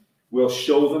them, we'll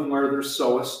show them where their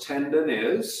psoas tendon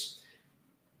is.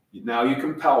 Now you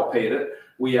can palpate it.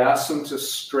 We ask them to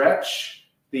stretch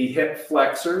the hip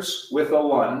flexors with a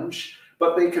lunge,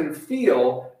 but they can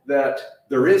feel that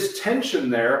there is tension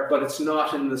there, but it's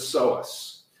not in the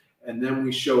psoas. And then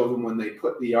we show them when they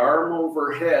put the arm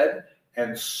overhead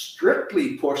and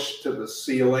strictly push to the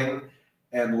ceiling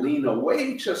and lean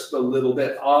away just a little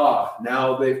bit.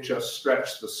 Now they've just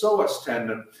stretched the psoas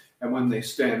tendon. And when they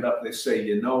stand up, they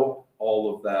say,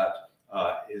 all of that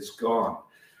is gone.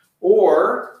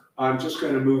 Or I'm just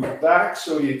going to move back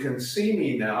so you can see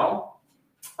me now.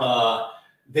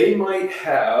 They might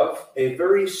have a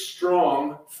very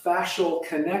strong fascial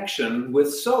connection with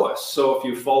psoas. So if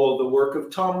you follow the work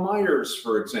of Tom Myers,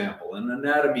 for example, in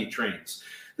anatomy trains,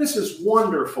 this is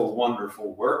wonderful,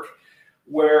 wonderful work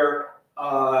where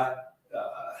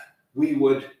we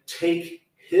would take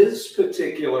his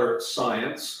particular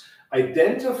science,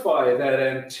 identify that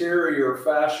anterior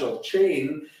fascial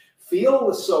chain, feel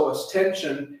the psoas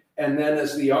tension, and then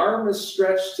as the arm is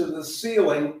stretched to the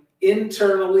ceiling,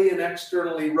 internally and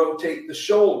externally rotate the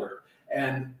shoulder.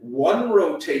 And one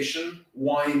rotation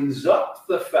winds up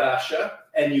the fascia,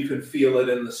 and you can feel it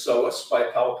in the psoas by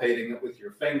palpating it with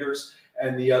your fingers,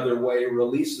 and the other way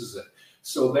releases it.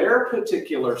 So their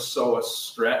particular psoas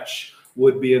stretch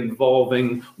would be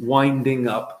involving winding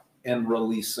up and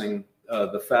releasing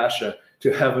the fascia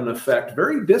to have an effect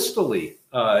very distally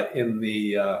in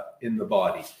the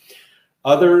body.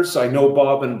 Others, I know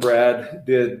Bob and Brad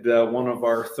did one of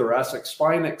our thoracic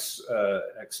spine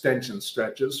extension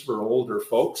stretches for older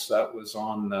folks. That was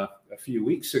on a few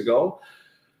weeks ago.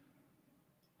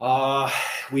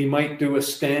 We might do a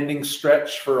standing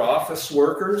stretch for office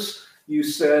workers. You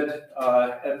said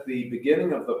at the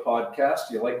beginning of the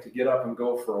podcast, you like to get up and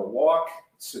go for a walk,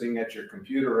 sitting at your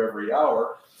computer every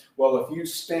hour. Well, if you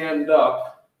stand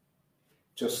up,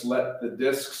 just let the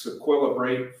discs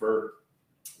equilibrate for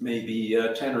maybe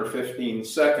 10 or 15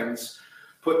 seconds,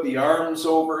 put the arms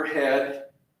overhead,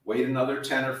 wait another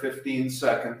 10 or 15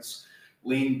 seconds,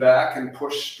 lean back and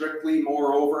push strictly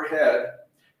more overhead,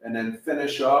 and then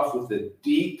finish off with a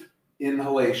deep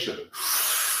inhalation,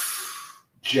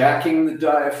 jacking the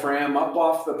diaphragm up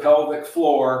off the pelvic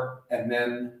floor, and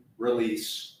then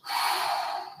release.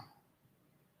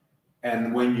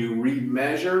 And when you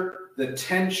remeasure the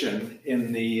tension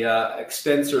in the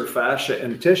extensor fascia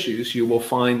and tissues, you will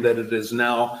find that it is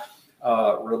now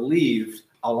relieved,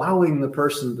 allowing the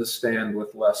person to stand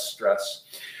with less stress.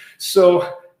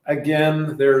 So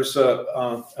again, there's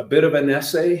a bit of an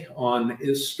essay on,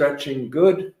 is stretching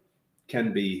good?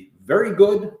 Can be very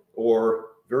good or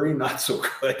very not so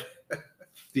good.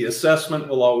 The assessment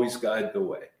will always guide the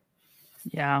way.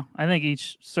 Yeah, I think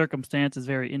each circumstance is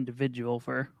very individual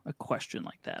for a question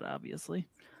like that, obviously.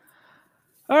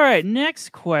 All right,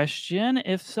 next question.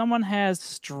 If someone has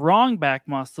strong back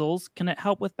muscles, can it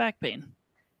help with back pain?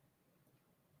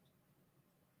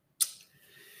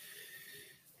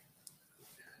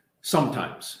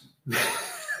 Sometimes.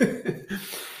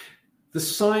 The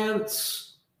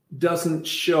science doesn't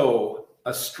show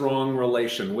a strong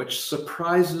relation, which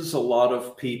surprises a lot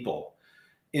of people.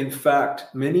 In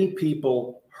fact, many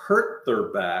people hurt their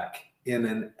back in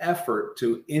an effort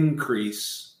to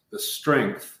increase the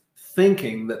strength,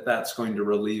 thinking that that's going to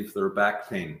relieve their back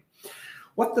pain.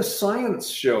 What the science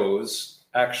shows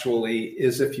actually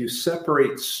is if you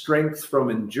separate strength from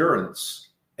endurance,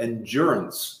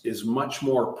 endurance is much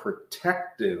more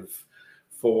protective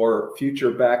for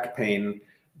future back pain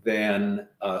than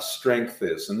strength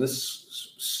is. And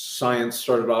this science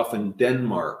started off in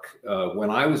Denmark when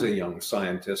I was a young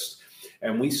scientist.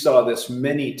 And we saw this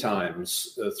many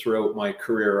times throughout my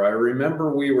career. I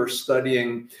remember we were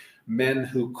studying men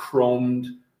who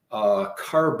chromed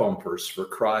car bumpers for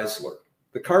Chrysler.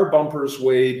 The car bumpers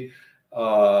weighed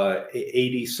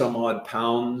 80 some odd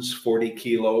pounds, 40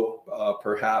 kilo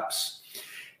perhaps.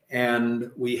 And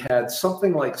we had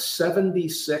something like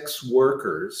 76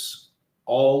 workers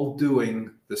all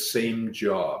doing the same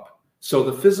job. So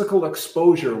the physical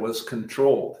exposure was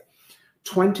controlled.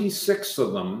 26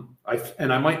 of them,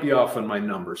 and I might be off on my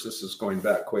numbers, this is going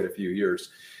back quite a few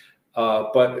years,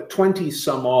 but 20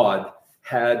 some odd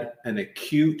had an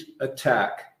acute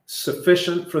attack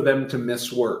sufficient for them to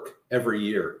miss work every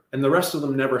year. And the rest of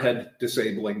them never had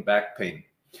disabling back pain.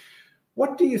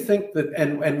 What do you think that,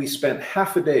 and we spent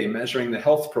half a day measuring the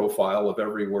health profile of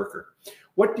every worker.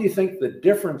 What do you think the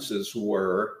differences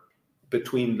were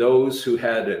between those who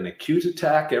had an acute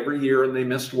attack every year and they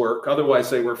missed work, otherwise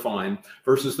they were fine,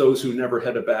 versus those who never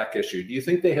had a back issue? Do you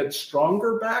think they had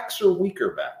stronger backs or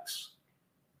weaker backs?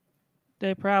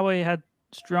 They probably had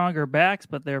stronger backs,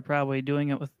 but they're probably doing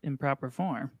it with improper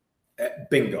form.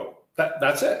 Bingo.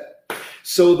 That's it.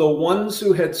 So the ones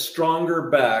who had stronger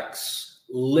backs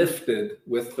lifted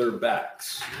with their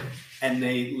backs, and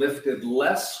they lifted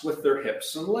less with their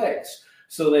hips and legs.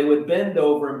 So they would bend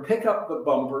over and pick up the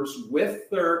bumpers with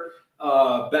their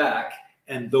back,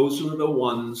 and those were the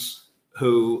ones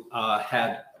who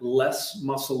had less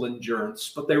muscle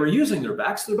endurance, but they were using their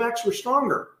backs. Their backs were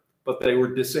stronger, but they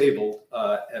were disabled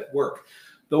at work.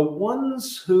 The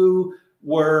ones who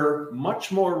were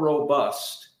much more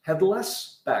robust had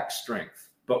less back strength,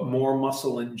 but more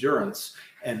muscle endurance.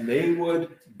 And they would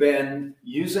bend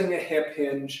using a hip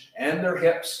hinge and their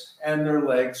hips and their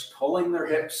legs, pulling their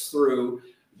hips through,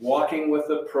 walking with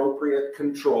appropriate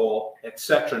control,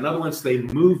 etc. In other words, they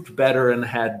moved better and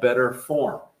had better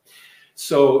form.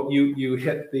 So you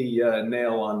hit the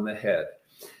nail on the head.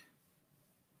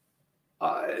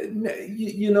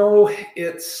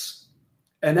 It's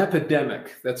an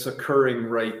epidemic that's occurring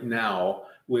right now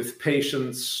with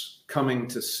patients coming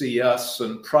to see us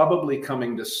and probably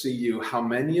coming to see you. How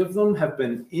many of them have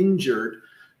been injured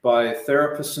by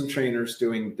therapists and trainers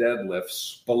doing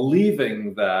deadlifts,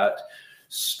 believing that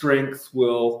strength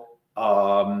will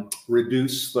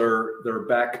reduce their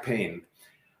back pain.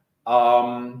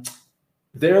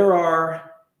 There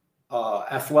are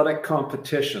athletic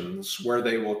competitions where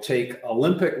they will take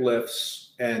Olympic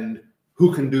lifts and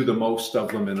who can do the most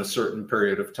of them in a certain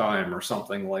period of time or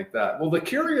something like that. Well, the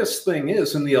curious thing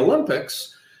is, in the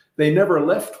Olympics, they never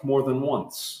lift more than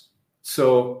once.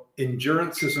 So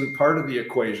endurance isn't part of the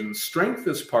equation. Strength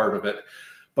is part of it,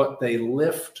 but they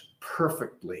lift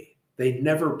perfectly. They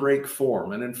never break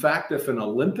form. And in fact, if an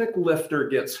Olympic lifter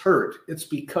gets hurt, it's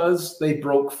because they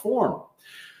broke form.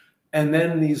 And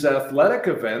then these athletic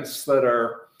events that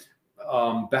are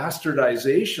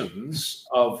bastardizations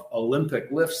of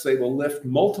Olympic lifts, they will lift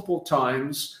multiple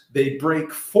times, they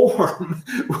break form,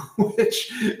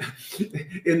 which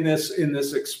in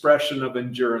this expression of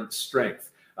endurance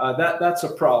strength, that's a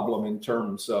problem in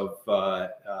terms of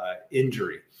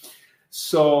injury.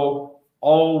 So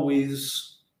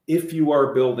always, if you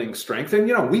are building strength,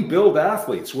 and we build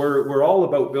athletes, we're all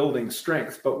about building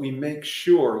strength, but we make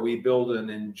sure we build an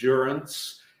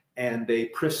endurance and a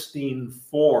pristine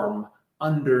form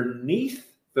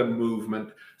underneath the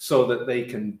movement so that they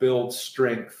can build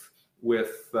strength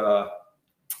with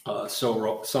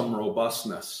some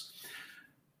robustness.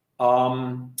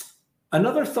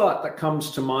 Another thought that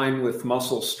comes to mind with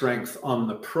muscle strength on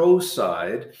the pro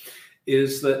side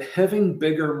is that having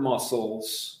bigger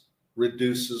muscles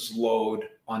reduces load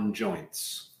on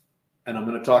joints. And I'm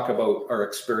going to talk about our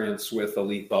experience with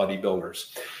elite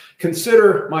bodybuilders.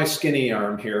 Consider my skinny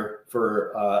arm here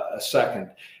for a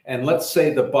second. And let's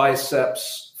say the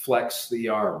biceps flex the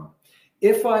arm.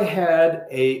 If I had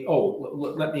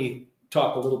let me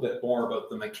talk a little bit more about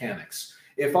the mechanics.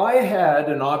 If I had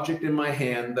an object in my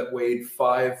hand that weighed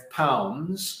 5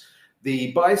 pounds,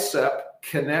 the bicep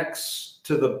connects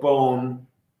to the bone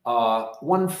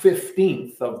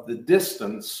 1/15 of the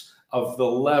distance of the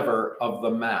lever of the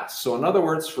mass. So in other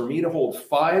words, for me to hold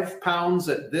 5 pounds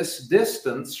at this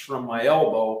distance from my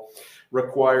elbow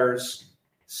requires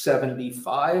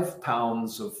 75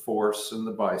 pounds of force in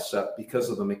the bicep because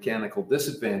of the mechanical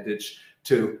disadvantage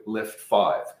to lift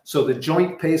 5. So the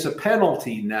joint pays a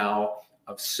penalty now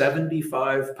of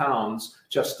 75 pounds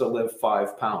just to lift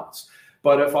 5 pounds.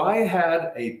 But if I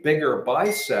had a bigger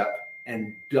bicep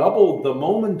and doubled the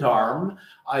moment arm,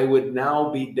 I would now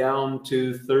be down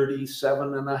to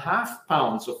 37.5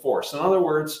 pounds of force. In other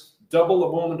words, double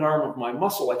the moment arm of my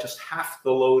muscle, I just half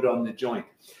the load on the joint.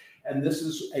 And this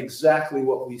is exactly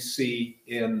what we see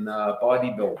in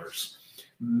bodybuilders.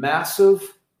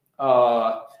 Massive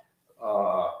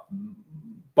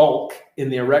bulk in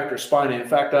the erector spinae. In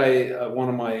fact, one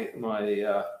of my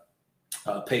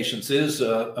patients is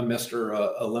a Mr.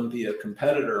 Olympia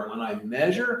competitor. When I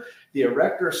measure the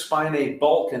erector spinae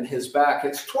bulk in his back,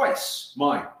 it's twice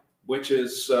mine, which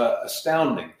is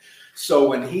astounding. So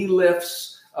when he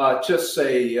lifts, just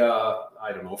say,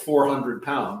 400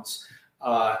 pounds,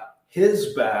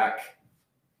 his back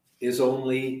is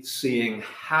only seeing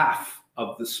half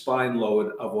of the spine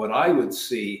load of what I would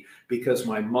see because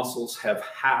my muscles have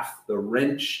half the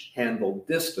wrench handle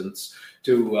distance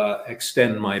to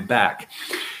extend my back.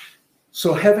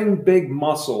 So having big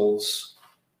muscles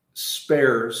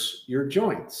spares your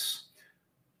joints.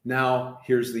 Now,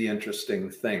 here's the interesting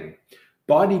thing.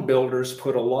 Bodybuilders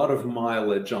put a lot of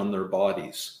mileage on their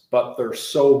bodies, but they're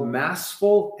so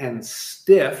massful and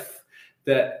stiff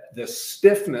that the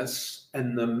stiffness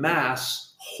and the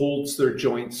mass holds their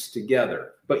joints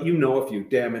together. But if you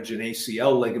damage an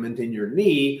ACL ligament in your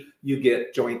knee, you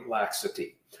get joint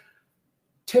laxity.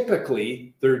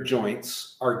 Typically, their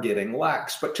joints are getting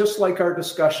lax. But just like our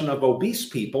discussion of obese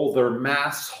people, their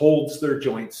mass holds their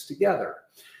joints together.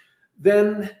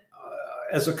 Then,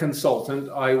 as a consultant,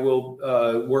 I will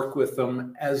work with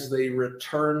them as they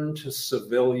return to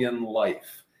civilian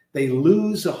life. They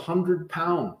lose 100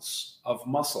 pounds of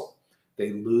muscle.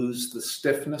 They lose the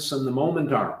stiffness and the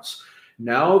moment arms.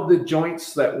 Now the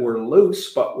joints that were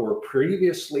loose but were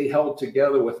previously held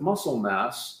together with muscle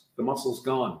mass, the muscle's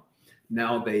gone.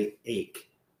 Now they ache.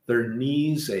 Their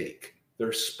knees ache.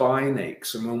 Their spine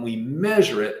aches. And when we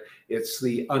measure it, it's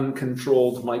the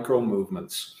uncontrolled micro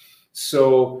movements.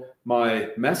 So my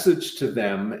message to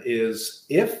them is,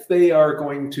 if they are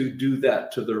going to do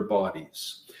that to their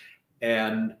bodies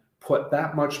and put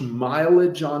that much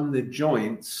mileage on the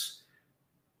joints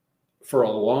for a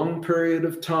long period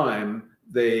of time,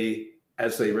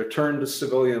 as they return to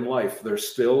civilian life, they're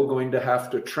still going to have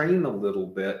to train a little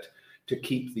bit to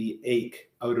keep the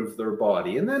ache out of their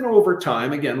body. And then over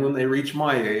time, again, when they reach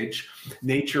my age,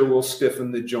 nature will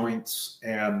stiffen the joints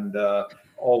and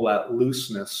all that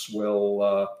looseness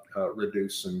will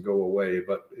reduce and go away.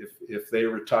 But if they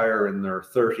retire in their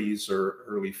 30s or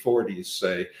early 40s,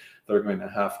 say, they're going to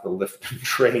have to lift and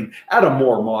train at a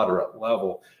more moderate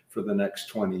level for the next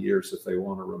 20 years if they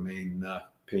want to remain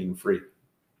pain-free.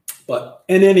 But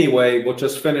in any way, we'll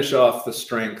just finish off the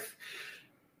strength.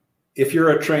 If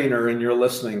you're a trainer and you're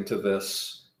listening to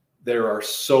this, there are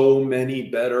so many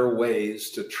better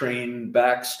ways to train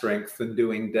back strength than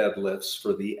doing deadlifts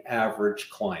for the average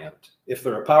client. If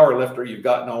they're a power lifter, you've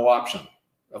got no option,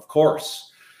 of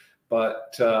course.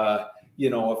 But,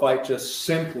 if I just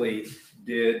simply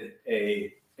did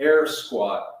a air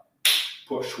squat,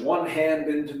 push one hand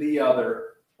into the other,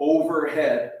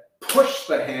 overhead, push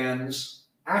the hands,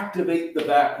 activate the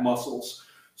back muscles,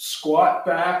 squat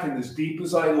back and as deep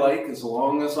as I like, as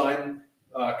long as I'm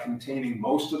containing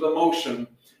most of the motion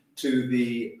to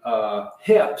the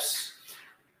hips,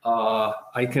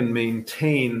 I can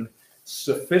maintain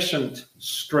sufficient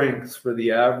strength for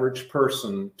the average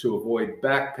person to avoid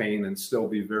back pain and still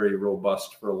be very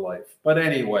robust for life. But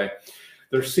anyway,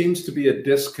 there seems to be a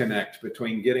disconnect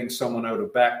between getting someone out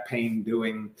of back pain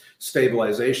doing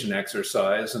stabilization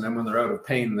exercise, and then when they're out of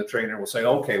pain, the trainer will say,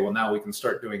 okay, well, now we can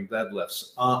start doing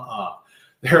deadlifts.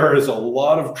 There is a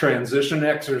lot of transition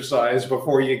exercise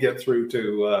before you get through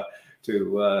to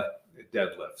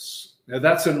deadlifts. Now,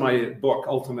 that's in my book,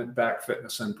 Ultimate Back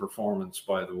Fitness and Performance,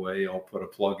 by the way. I'll put a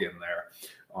plug in there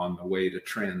on the way to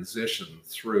transition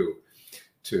through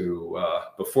to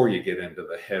before you get into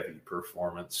the heavy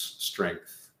performance,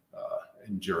 strength,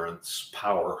 endurance,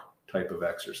 power type of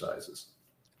exercises.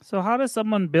 So how does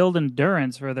someone build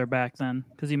endurance for their back then?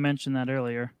 Because you mentioned that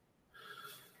earlier.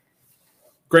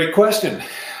 Great question.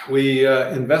 We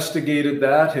investigated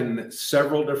that in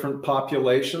several different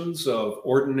populations of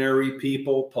ordinary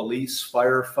people, police,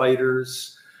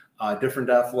 firefighters, different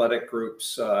athletic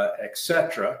groups,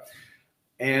 etc.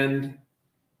 And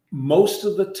most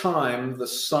of the time, the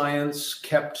science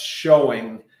kept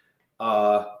showing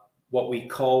what we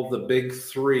call the big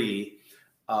three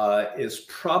is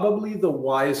probably the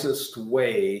wisest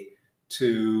way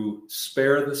to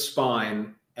spare the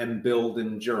spine and build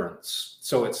endurance.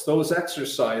 So it's those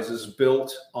exercises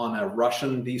built on a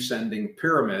Russian descending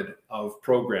pyramid of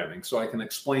programming. So I can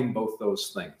explain both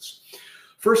those things.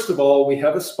 First of all, we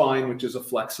have a spine, which is a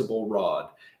flexible rod,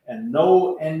 and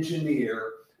no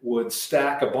engineer would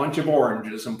stack a bunch of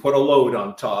oranges and put a load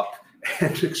on top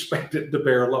and expect it to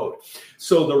bear load.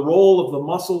 So the role of the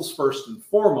muscles, first and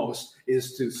foremost,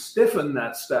 is to stiffen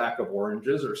that stack of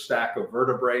oranges or stack of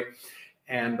vertebrae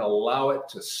and allow it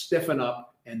to stiffen up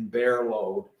and bear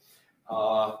load.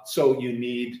 So you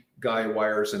need guy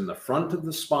wires in the front of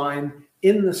the spine,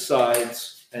 in the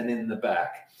sides, and in the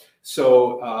back.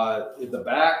 So the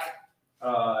back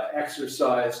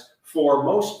exercise for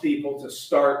most people to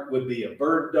start would be a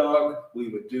bird dog. We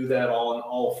would do that all on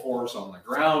all fours on the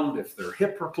ground. If they're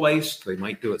hip replaced, they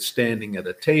might do it standing at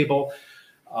a table.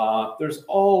 There's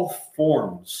all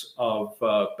forms of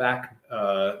back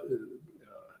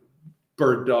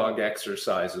bird dog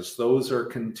exercises. Those are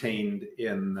contained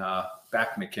in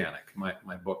Back Mechanic,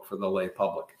 my book for the lay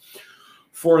public.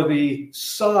 For the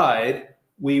side,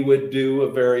 we would do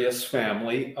a various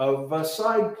family of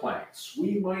side planks.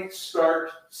 We might start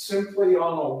simply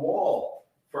on a wall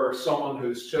for someone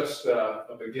who's just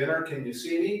a beginner. Can you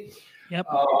see me? Yep.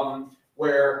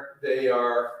 Where they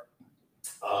are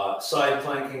side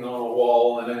planking on a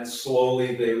wall, and then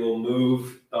slowly they will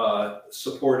move,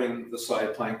 supporting the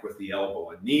side plank with the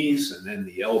elbow and knees, and then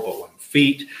the elbow and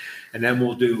feet. And then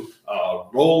we'll do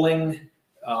rolling,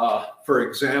 for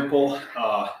example,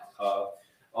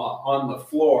 on the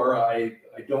floor. I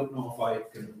don't know if I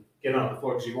can get on the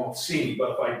floor because you won't see me,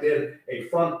 but if I did a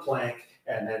front plank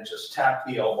and then just tap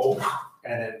the elbow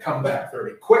and then come back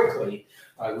very quickly,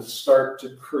 I would start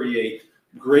to create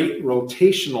great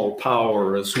rotational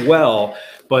power as well,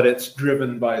 but it's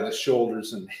driven by the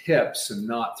shoulders and hips and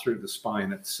not through the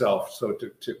spine itself. So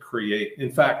to create, in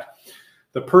fact,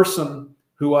 the person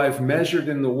who I've measured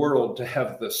in the world to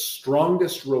have the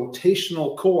strongest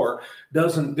rotational core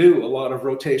doesn't do a lot of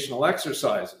rotational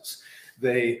exercises.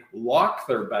 They lock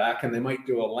their back and they might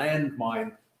do a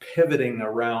landmine pivoting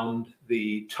around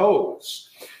the toes.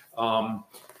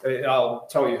 I'll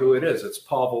tell you who it is. It's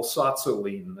Pavel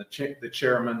Tsatsouline, the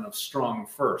chairman of Strong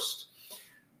First.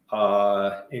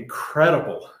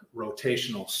 Incredible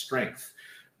rotational strength,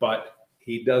 but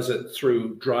he does it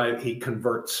through drive. He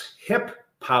converts hip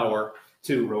power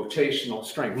to rotational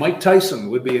strength. Mike Tyson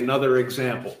would be another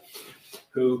example,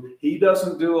 who he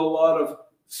doesn't do a lot of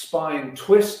spine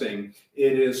twisting,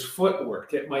 it is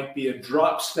footwork. It might be a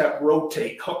drop, step,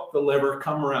 rotate, hook the lever,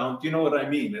 come around. You know what I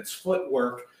mean? It's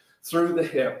footwork through the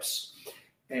hips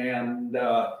and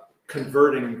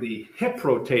converting the hip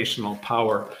rotational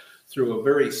power through a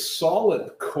very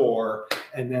solid core,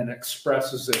 and then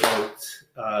expresses it out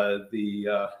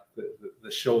the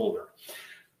shoulder.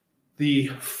 The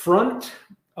front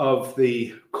of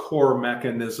the core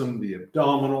mechanism, the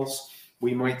abdominals,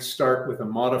 we might start with a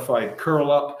modified curl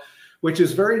up, which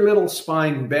is very little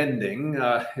spine bending.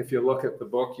 If you look at the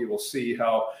book, you will see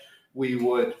how we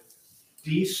would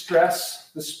de-stress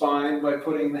the spine by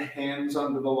putting the hands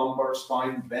under the lumbar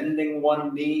spine, bending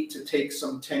one knee to take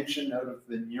some tension out of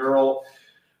the neural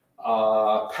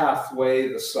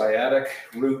pathway, the sciatic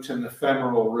root and the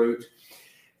femoral root.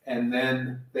 And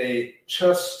then they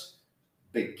just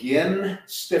begin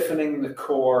stiffening the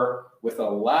core with a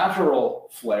lateral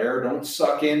flare. Don't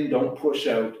suck in, don't push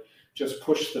out. Just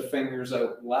push the fingers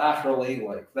out laterally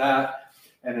like that.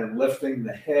 And then lifting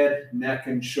the head, neck,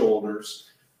 and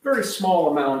shoulders. Very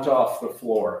small amount off the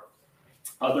floor.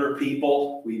 Other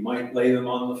people, we might lay them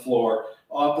on the floor,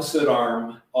 opposite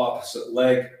arm, opposite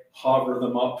leg, hover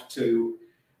them up to,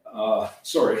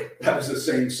 sorry, that was the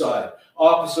same side.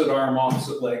 Opposite arm,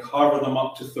 opposite leg, hover them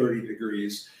up to 30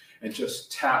 degrees and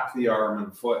just tap the arm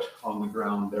and foot on the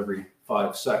ground every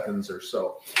 5 seconds or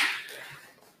so.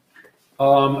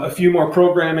 A few more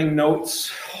programming notes.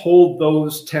 Hold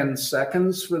those 10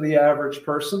 seconds for the average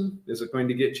person. Is it going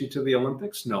to get you to the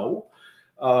Olympics? No.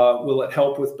 Will it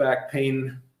help with back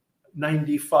pain?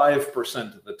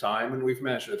 95% of the time, and we've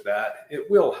measured that. It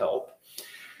will help.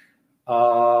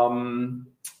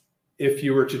 If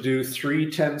you were to do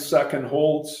 3 10-second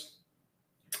holds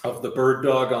of the bird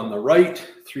dog on the right,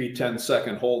 3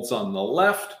 10-second holds on the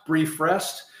left, brief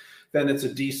rest, then it's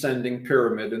a descending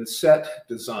pyramid and set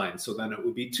design. So then it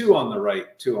would be 2 on the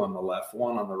right, 2 on the left,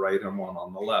 1 on the right, and 1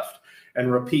 on the left. And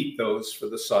repeat those for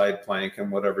the side plank and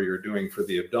whatever you're doing for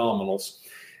the abdominals.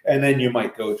 And then you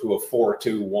might go to a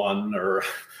 4-2-1 or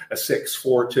a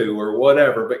 6-4-2 or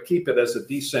whatever, but keep it as a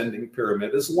descending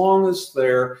pyramid as long as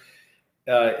there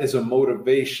is a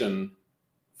motivation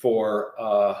for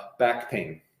back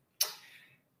pain.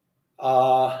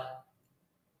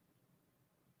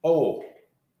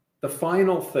 The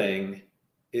final thing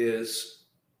is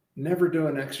never do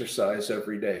an exercise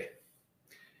every day.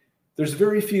 There's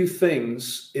very few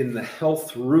things in the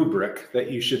health rubric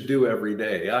that you should do every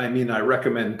day. I mean, I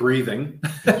recommend breathing.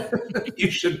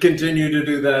 You should continue to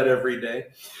do that every day.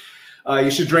 You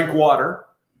should drink water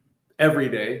every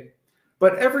day.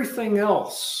 But everything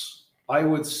else, I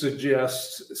would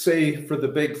suggest, say for the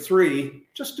big 3,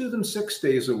 just do them 6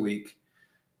 days a week.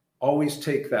 Always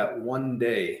take that one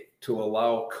day to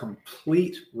allow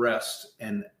complete rest,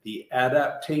 and the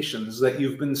adaptations that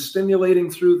you've been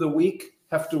stimulating through the week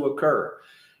have to occur.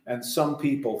 And some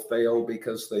people fail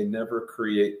because they never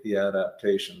create the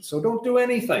adaptation. So don't do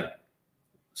anything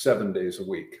 7 days a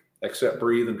week, except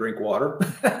breathe and drink water.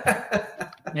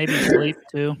 Maybe sleep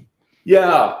too.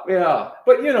 Yeah.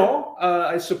 But,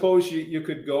 I suppose you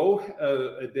could go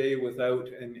a day without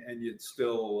and you'd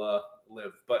still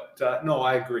live. But no,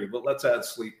 I agree. But let's add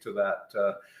sleep to that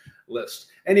list.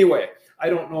 Anyway, I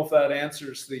don't know if that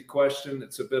answers the question.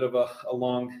 It's a bit of a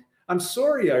long... I'm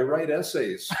sorry I write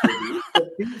essays for these,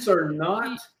 but these are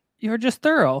not... You're just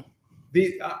thorough.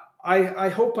 I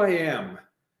hope I am.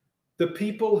 The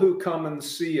people who come and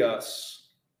see us,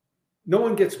 no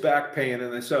one gets back pain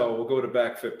and they say, oh, we'll go to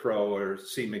BackFit Pro or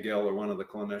see McGill or one of the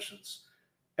clinicians.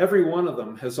 Every one of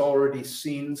them has already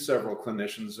seen several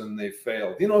clinicians and they've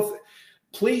failed.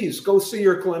 Please go see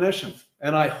your clinician,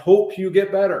 and I hope you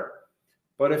get better.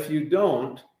 But if you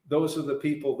don't, those are the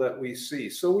people that we see.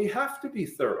 So we have to be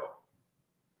thorough.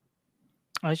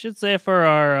 I should say for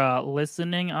our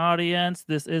listening audience,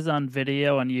 this is on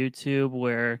video on YouTube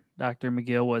where Dr.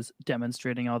 McGill was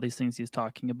demonstrating all these things he's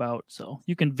talking about. So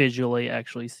you can visually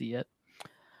actually see it.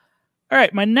 All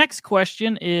right, my next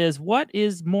question is, what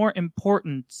is more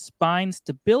important, spine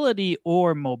stability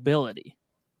or mobility?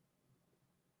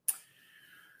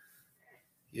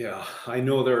 Yeah, I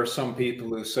know there are some people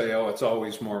who say, oh, it's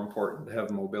always more important to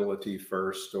have mobility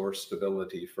first or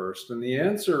stability first. And the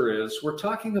answer is we're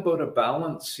talking about a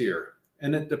balance here,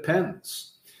 and it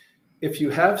depends. If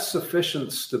you have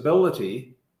sufficient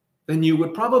stability, then you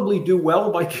would probably do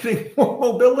well by getting more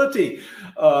mobility.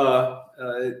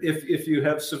 If you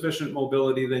have sufficient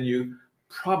mobility, then you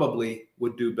probably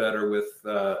would do better with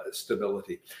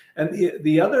stability. And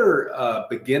the other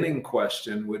beginning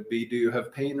question would be, do you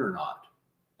have pain or not?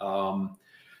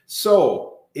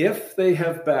 So if they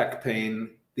have back pain,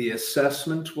 the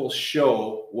assessment will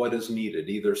show what is needed,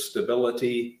 either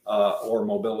stability or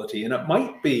mobility. And it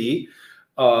might be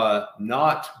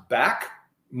not back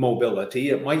mobility,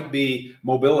 it might be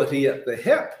mobility at the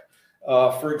hip.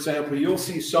 For example, you'll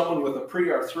see someone with a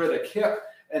pre-arthritic hip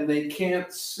and they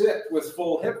can't sit with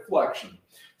full hip flexion.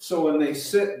 So when they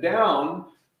sit down,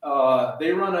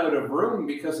 they run out of room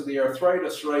because of the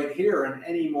arthritis right here, and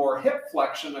any more hip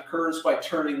flexion occurs by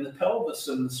turning the pelvis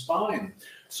and the spine.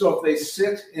 So if they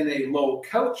sit in a low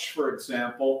couch, for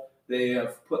example, they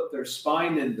have put their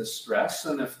spine into stress,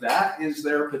 and if that is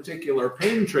their particular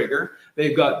pain trigger,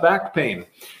 they've got back pain.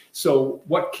 So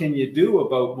what can you do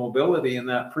about mobility in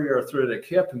that pre-arthritic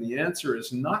hip? And the answer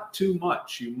is not too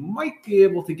much. You might be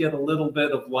able to get a little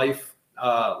bit of life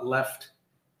left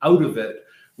out of it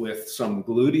with some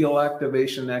gluteal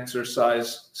activation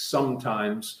exercise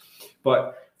sometimes.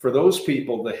 But for those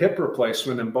people, the hip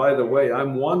replacement, and by the way,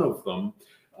 I'm one of them,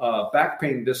 back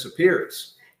pain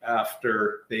disappears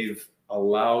after they've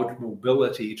allowed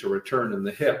mobility to return in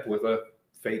the hip with a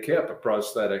fake hip, a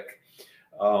prosthetic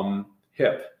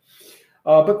hip.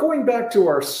 But going back to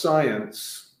our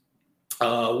science,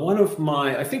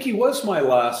 I think he was my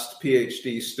last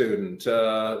PhD student,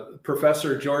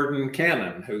 Professor Jordan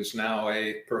Cannon, who's now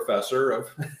a professor of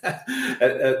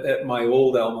at my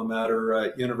old alma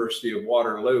mater, University of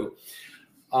Waterloo.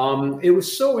 It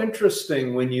was so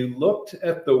interesting when you looked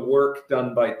at the work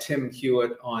done by Tim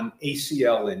Hewitt on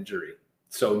ACL injury.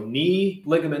 So knee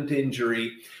ligament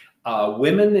injury,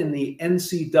 women in the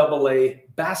NCAA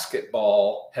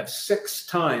basketball have 6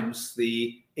 times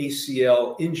the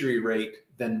ACL injury rate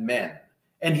than men.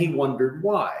 And he wondered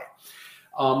why.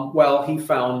 Well, he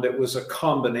found it was a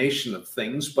combination of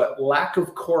things, but lack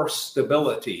of core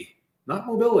stability, not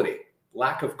mobility,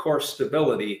 lack of core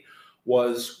stability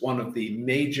was one of the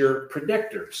major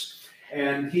predictors.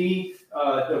 And he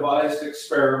devised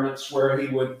experiments where he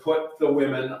would put the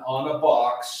women on a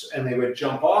box and they would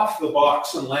jump off the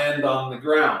box and land on the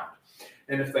ground.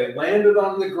 And if they landed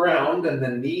on the ground and the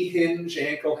knee hinge,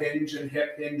 ankle hinge, and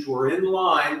hip hinge were in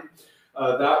line,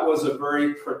 that was a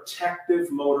very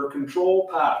protective motor control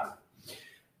pattern.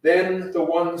 Then the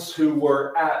ones who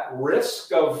were at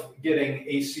risk of getting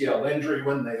ACL injury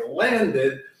when they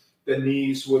landed, the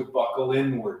knees would buckle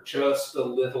inward just a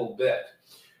little bit.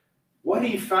 What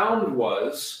he found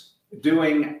was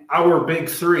doing our big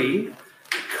 3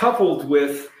 coupled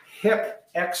with hip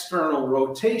external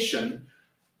rotation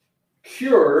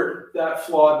cured that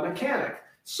flawed mechanic.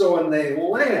 So when they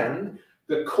land,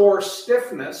 the core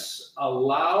stiffness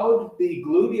allowed the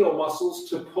gluteal muscles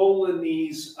to pull the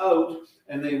knees out,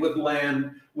 and they would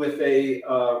land with a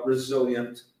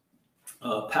resilient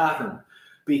pattern.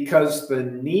 Because the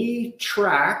knee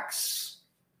tracks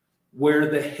where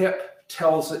the hip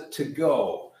tells it to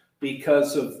go,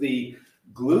 because of the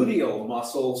gluteal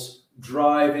muscles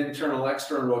drive internal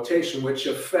external rotation, which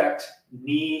affect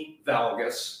knee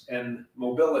valgus and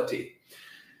mobility.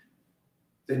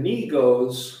 The knee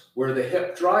goes where the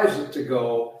hip drives it to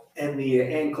go, and the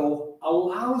ankle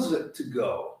allows it to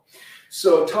go.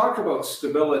 So talk about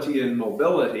stability and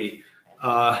mobility.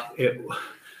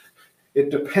 It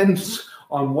depends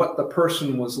on what the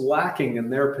person was lacking in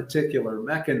their particular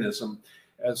mechanism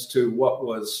as to what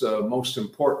was most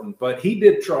important. But he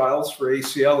did trials for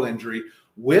ACL injury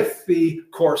with the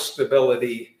core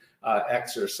stability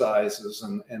exercises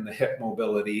and the hip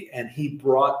mobility, and he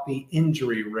brought the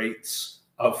injury rates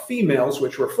of females,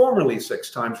 which were formerly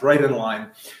 6 times, right in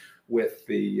line with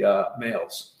the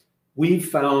males. We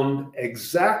found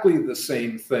exactly the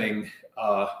same thing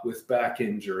with back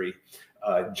injury,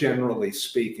 generally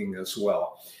speaking as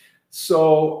well.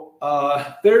 So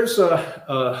there's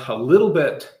a little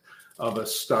bit of a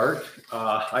start.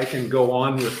 I can go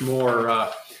on with more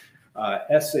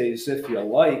essays if you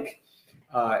like.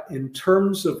 In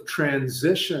terms of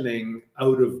transitioning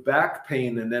out of back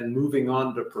pain and then moving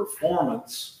on to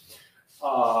performance,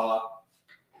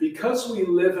 because we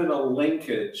live in a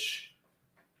linkage,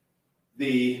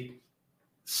 the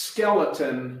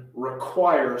skeleton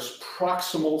requires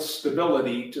proximal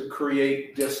stability to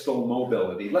create distal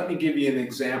mobility. Let me give you an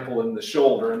example in the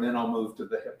shoulder, and then I'll move to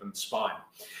the hip and spine.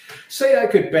 Say I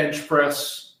could bench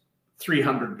press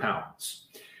 300 pounds.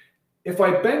 If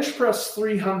I bench press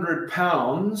 300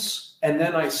 pounds and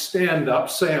then I stand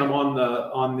up, say I'm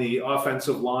on the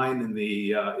offensive line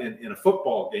in a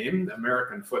football game,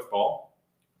 American football,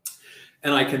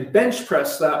 and I can bench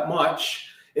press that much,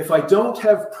 if I don't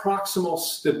have proximal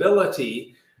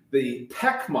stability, the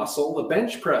pec muscle, the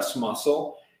bench press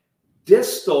muscle,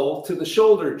 distal to the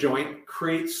shoulder joint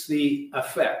creates the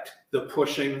effect, the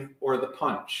pushing or the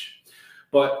punch.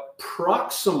 But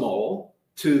proximal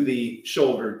to the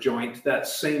shoulder joint, that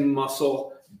same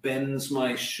muscle bends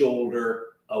my shoulder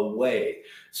away.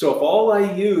 So if all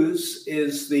I use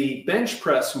is the bench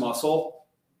press muscle,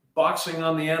 boxing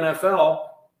on the NFL,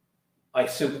 I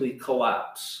simply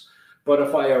collapse. But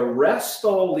if I arrest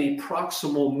all the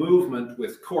proximal movement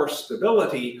with core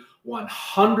stability,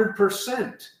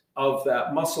 100% of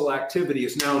that muscle activity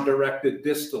is now directed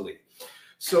distally.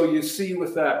 So you see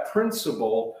with that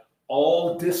principle,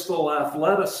 all distal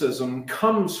athleticism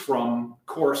comes from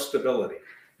core stability.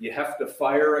 You have to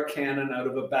fire a cannon out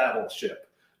of a battleship,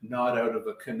 not out of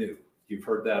a canoe. You've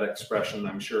heard that expression,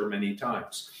 I'm sure, many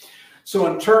times.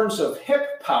 So in terms of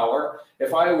hip power,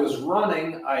 if I was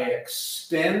running, I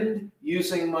extend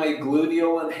using my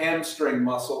gluteal and hamstring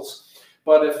muscles.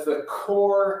 But if the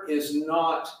core is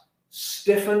not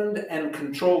stiffened and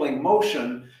controlling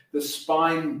motion, the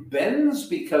spine bends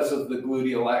because of the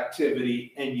gluteal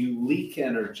activity and you leak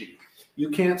energy. You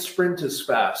can't sprint as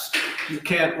fast. You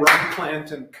can't run,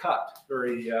 plant, and cut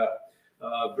very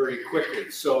quickly.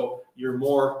 So you're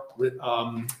more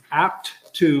apt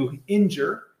to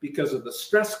injure because of the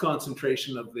stress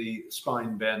concentration of the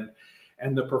spine bend,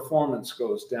 and the performance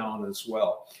goes down as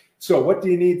well. So what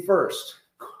do you need first?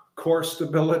 Core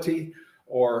stability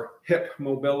or hip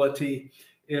mobility?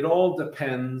 It all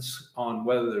depends on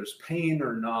whether there's pain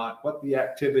or not, what the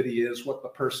activity is, what the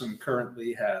person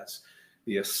currently has.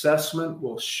 The assessment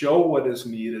will show what is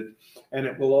needed, and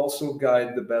it will also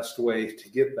guide the best way to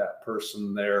get that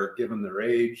person there, given their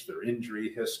age, their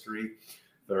injury history,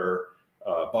 their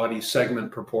body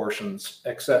segment proportions,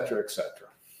 etc., etc.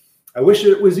 I wish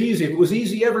it was easy. If it was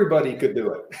easy, everybody could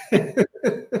do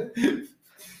it.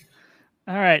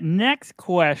 All right, next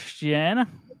question.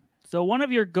 So one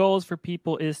of your goals for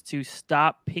people is to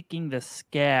stop picking the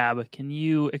scab. Can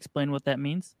you explain what that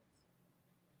means?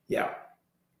 Yeah.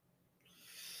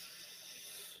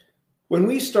 When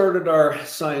we started our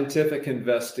scientific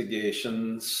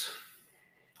investigations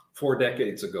 4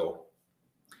 decades ago,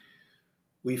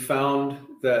 we found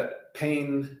that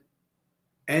pain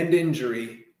and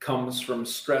injury comes from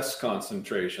stress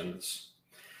concentrations,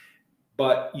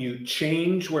 but you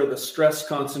change where the stress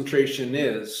concentration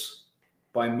is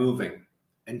by moving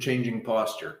and changing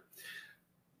posture.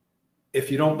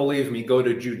 If you don't believe me, go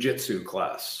to jiu-jitsu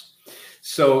class.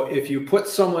 So if you put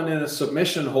someone in a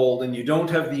submission hold and you don't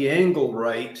have the angle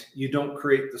right, you don't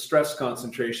create the stress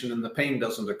concentration and the pain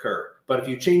doesn't occur. But if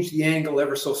you change the angle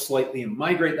ever so slightly and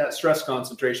migrate that stress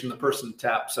concentration, the person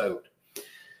taps out.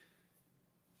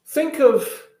 Think of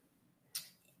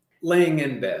laying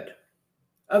in bed,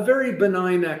 a very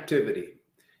benign activity.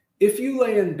 If you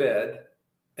lay in bed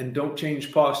and don't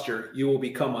change posture, you will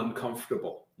become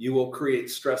uncomfortable. You will create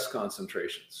stress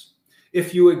concentrations.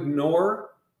 If you ignore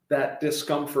that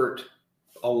discomfort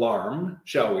alarm,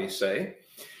 shall we say,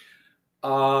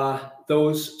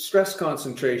 those stress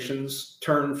concentrations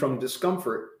turn from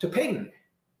discomfort to pain.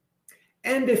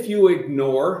 And if you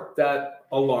ignore that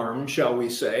alarm, shall we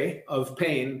say, of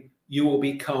pain, you will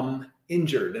become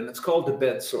injured, and it's called a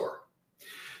bed sore.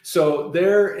 So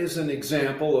there is an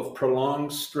example of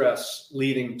prolonged stress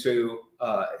leading to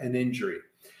an injury.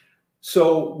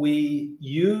 So we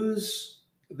use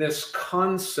this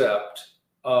concept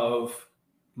of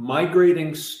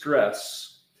migrating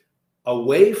stress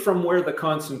away from where the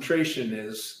concentration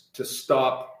is to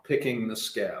stop picking the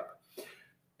scab.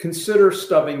 Consider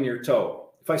stubbing your toe.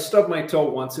 If I stub my toe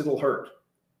once, it'll hurt.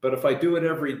 But if I do it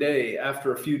every day,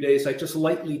 after a few days, I just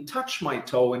lightly touch my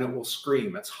toe and it will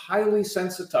scream. It's highly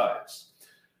sensitized.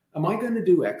 Am I going to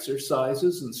do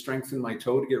exercises and strengthen my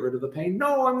toe to get rid of the pain?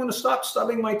 No, I'm going to stop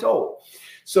stubbing my toe.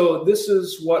 So this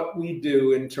is what we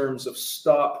do in terms of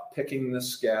stop picking the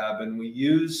scab. And we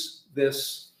use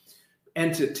this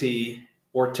entity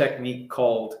or technique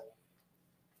called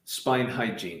spine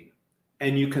hygiene.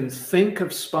 And you can think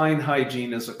of spine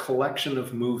hygiene as a collection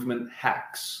of movement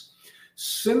hacks.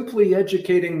 Simply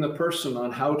educating the person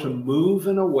on how to move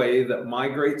in a way that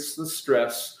migrates the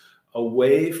stress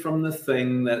away from the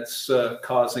thing that's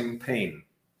causing pain.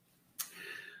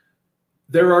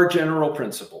 There are general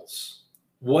principles.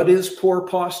 What is poor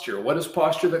posture? What is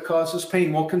posture that causes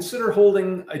pain? Well, consider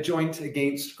holding a joint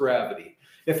against gravity.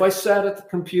 If I sat at the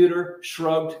computer,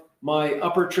 shrugged, my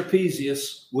upper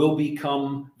trapezius will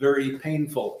become very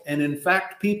painful. And in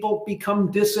fact, people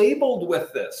become disabled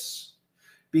with this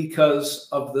because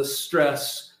of the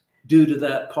stress due to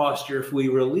that posture. If we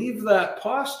relieve that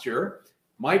posture,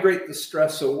 migrate the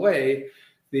stress away,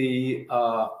 the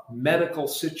medical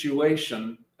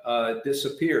situation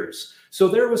disappears. So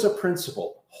there was a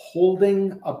principle,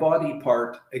 holding a body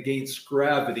part against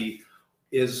gravity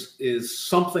is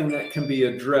something that can be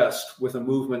addressed with a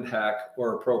movement hack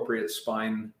or appropriate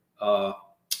spine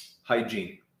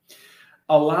hygiene.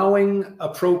 Allowing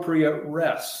appropriate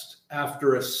rest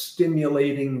after a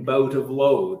stimulating bout of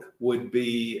load would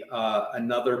be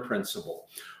another principle.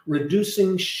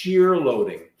 Reducing shear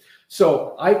loading.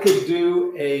 So I could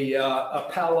do a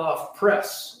Pallof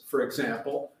press, for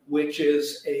example, which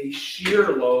is a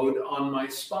shear load on my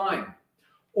spine.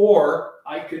 Or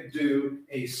I could do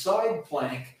a side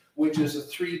plank, which is a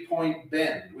 3-point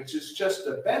bend, which is just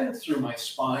a bend through my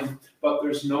spine, but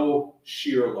there's no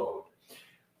shear load.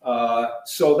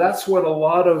 So that's what a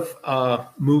lot of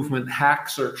movement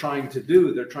hacks are trying to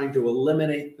do. They're trying to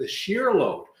eliminate the shear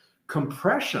load.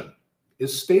 Compression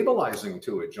is stabilizing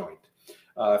to a joint.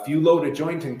 If you load a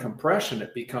joint in compression,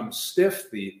 it becomes stiff.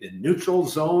 The neutral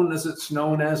zone, as it's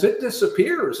known as, it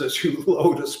disappears as you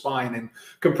load a spine in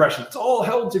compression. It's all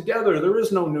held together. There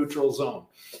is no neutral zone.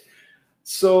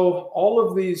 So all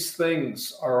of these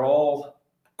things are all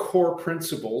core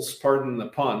principles, pardon the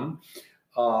pun,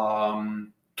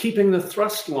 keeping the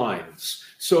thrust lines.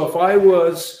 So if I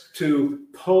was to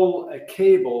pull a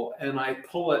cable and I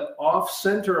pull it off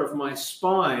center of my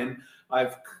spine, I'm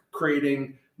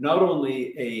creating not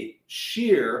only a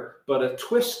shear, but a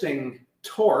twisting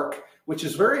torque, which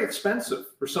is very expensive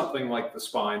for something like the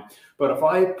spine. But if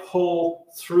I pull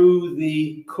through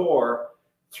the core,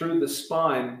 through the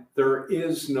spine, there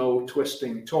is no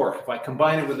twisting torque. If I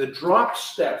combine it with a drop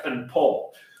step and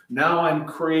pull, now I'm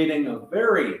creating a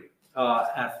very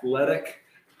athletic,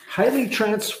 highly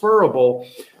transferable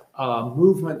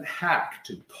movement hack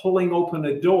to pulling open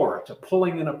a door, to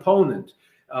pulling an opponent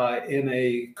in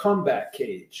a combat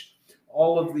cage.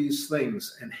 All of these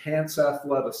things enhance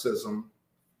athleticism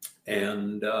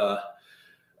and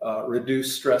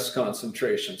reduce stress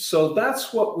concentration. So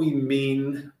that's what we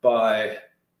mean by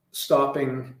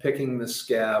stopping picking the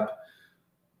scab,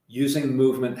 using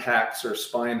movement hacks or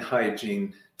spine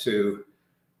hygiene to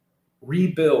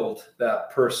rebuild that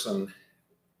person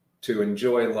to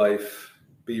enjoy life,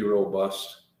 be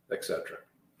robust, etc.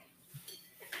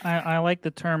 I like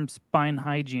the term spine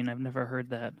hygiene. I've never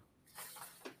heard that.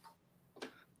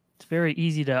 It's very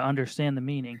easy to understand the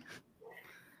meaning.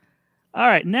 All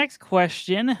right, next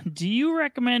question. Do you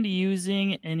recommend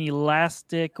using an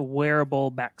elastic wearable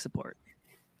back support?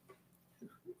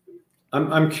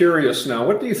 I'm curious now.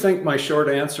 What do you think my short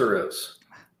answer is?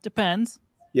 Depends.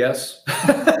 Yes.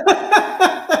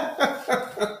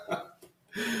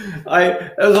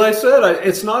 As I said,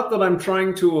 it's not that I'm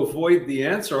trying to avoid the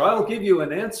answer. I'll give you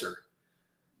an answer,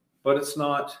 but it's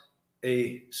not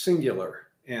a singular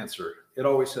answer. It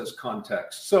always has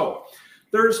context. So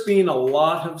there's been a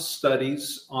lot of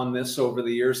studies on this over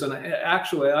the years, and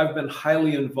actually I've been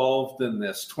highly involved in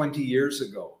this 20 years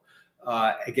ago,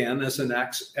 again, as an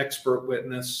expert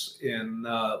witness in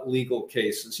legal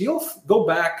cases. You'll go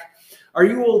back. Are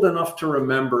you old enough to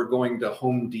remember going to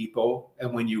Home Depot,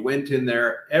 and when you went in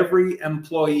there, every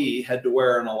employee had to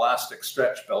wear an elastic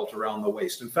stretch belt around the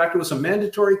waist? In fact, it was a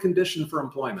mandatory condition for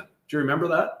employment. Do you remember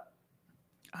that?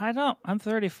 I don't. I'm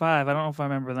 35. I don't know if I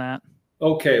remember that.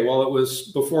 Okay, well, it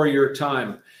was before your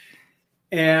time.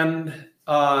 And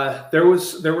there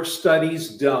were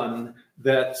studies done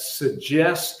that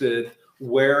suggested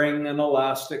wearing an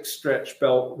elastic stretch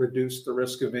belt reduced the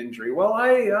risk of injury. Well,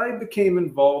 I became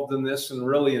involved in this and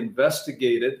really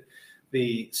investigated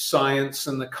the science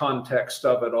and the context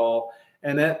of it all.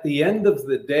 And at the end of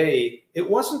the day, it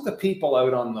wasn't the people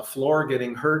out on the floor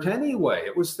getting hurt anyway.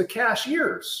 It was the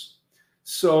cashiers.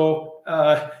 So,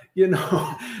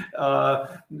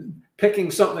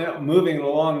 picking something up, moving it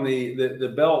along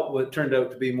the belt turned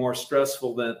out to be more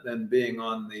stressful than being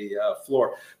on the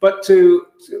floor. But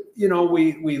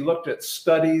we looked at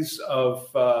studies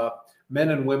of men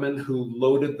and women who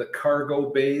loaded the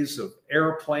cargo bays of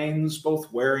airplanes,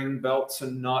 both wearing belts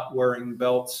and not wearing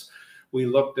belts. We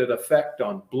looked at effect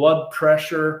on blood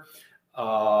pressure.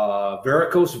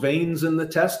 Varicose veins in the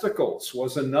testicles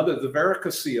was another, the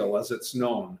varicocele as it's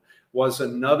known, was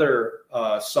another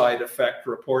side effect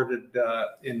reported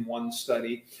in one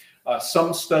study.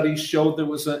 Some studies showed there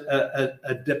was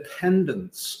a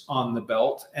dependence on the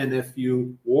belt, and if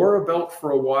you wore a belt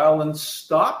for a while and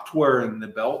stopped wearing the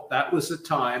belt, that was a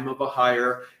time of a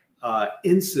higher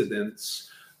incidence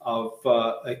of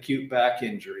acute back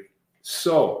injury.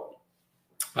 So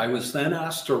I was then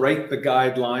asked to write the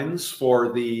guidelines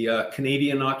for the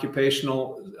Canadian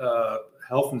Occupational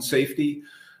Health and Safety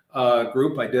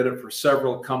group. I did it for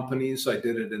several companies. I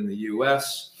did it in the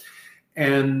US.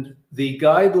 And the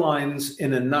guidelines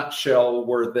in a nutshell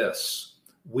were this: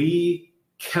 we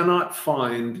cannot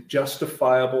find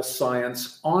justifiable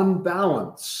science on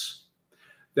balance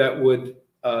that would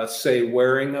say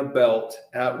wearing a belt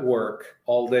at work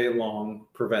all day long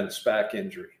prevents back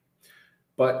injury.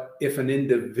 But if an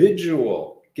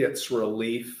individual gets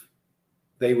relief,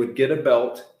 they would get a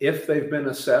belt if they've been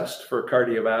assessed for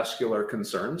cardiovascular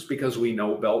concerns, because we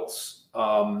know belts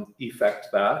affect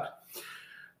that.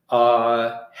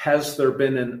 Has there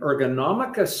been an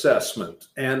ergonomic assessment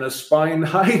and a spine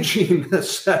hygiene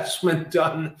assessment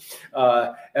done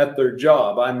at their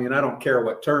job? I mean, I don't care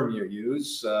what term you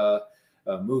use,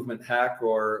 movement hack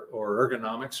or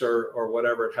ergonomics or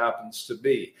whatever it happens to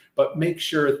be, but make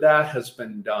sure that has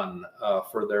been done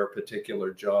for their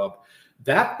particular job.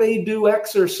 That they do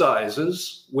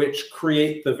exercises which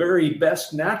create the very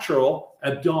best natural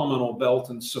abdominal belt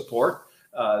and support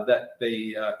that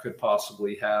they could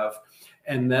possibly have,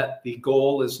 and that the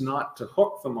goal is not to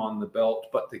hook them on the belt,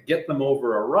 but to get them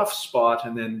over a rough spot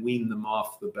and then wean them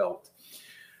off the belt.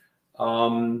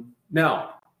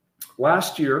 Now,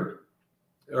 last year,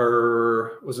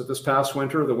 or was it this past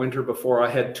winter or the winter before, I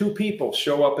had two people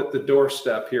show up at the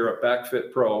doorstep here at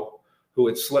BackFit Pro who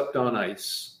had slipped on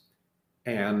ice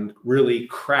and really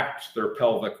cracked their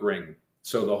pelvic ring.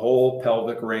 So the whole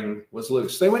pelvic ring was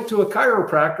loose. They went to a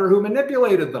chiropractor who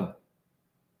manipulated them.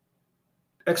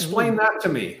 Explain that to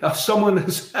me. How someone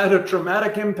has had a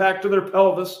traumatic impact to their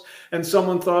pelvis and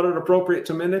someone thought it appropriate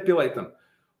to manipulate them.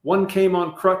 One came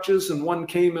on crutches and one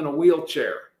came in a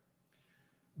wheelchair.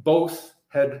 Both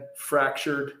had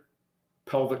fractured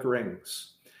pelvic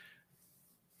rings.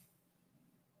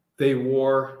 They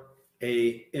wore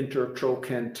a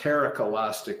intertrochanteric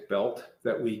elastic belt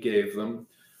that we gave them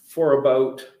for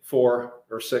about 4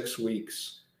 or 6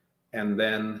 weeks, and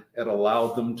then it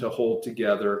allowed them to hold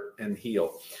together and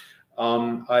heal.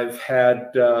 I've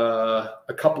had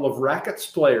a couple of rackets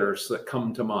players that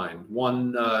come to mind.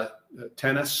 One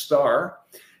tennis star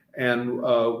and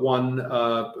one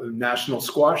national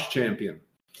squash champion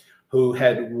who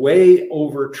had way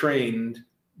overtrained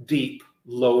deep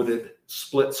loaded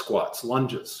split squats,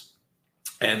 lunges,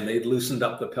 and they'd loosened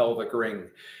up the pelvic ring,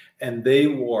 and they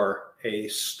wore a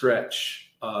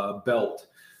stretch belt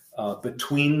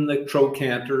between the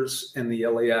trochanters and the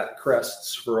iliac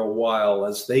crests for a while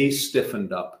as they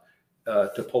stiffened up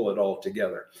to pull it all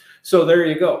together. So there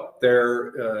you go.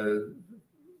 They're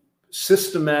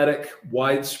systematic,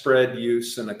 widespread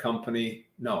use in a company.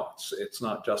 No, it's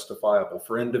not justifiable.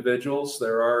 For individuals,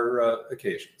 there are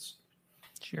occasions.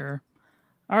 Sure.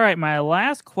 All right, my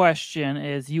last question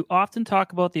is, you often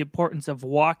talk about the importance of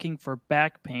walking for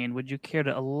back pain. Would you care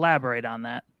to elaborate on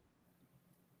that?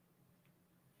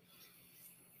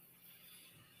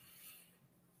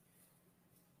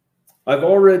 I've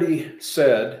already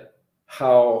said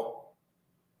how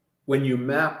when you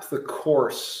map the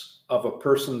course of a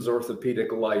person's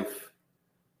orthopedic life,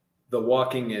 the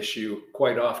walking issue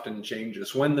quite often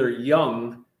changes. When they're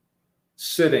young,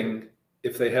 sitting,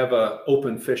 if they have an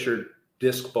open fissured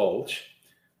disc bulge,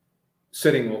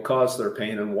 sitting will cause their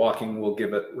pain and walking will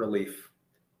give it relief.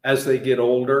 As they get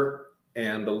older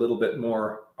and a little bit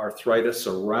more arthritis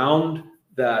around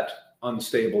that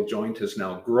unstable joint has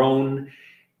now grown,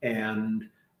 and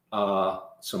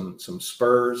some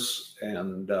spurs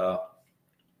and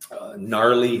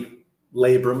gnarly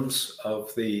labrums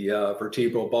of the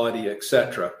vertebral body,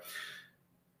 etc.,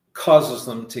 causes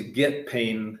them to get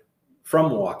pain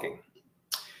from walking.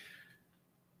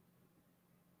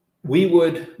 We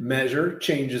would measure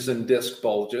changes in disc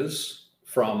bulges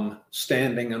from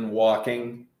standing and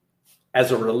walking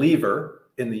as a reliever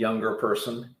in the younger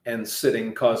person, and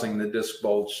sitting causing the disc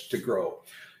bulge to grow.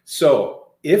 So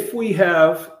if we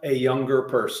have a younger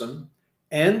person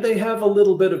and they have a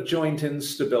little bit of joint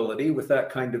instability with that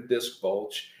kind of disc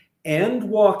bulge, and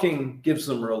walking gives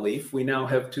them relief, we now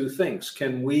have two things.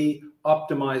 Can we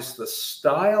optimize the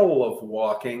style of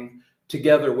walking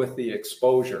together with the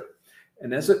exposure?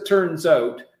 And as it turns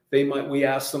out, we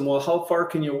ask them, well, how far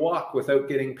can you walk without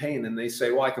getting pain? And they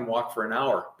say, well, I can walk for an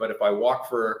hour, but if I walk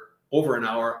for over an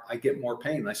hour, I get more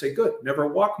pain. I say, good, never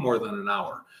walk more than an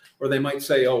hour. Or they might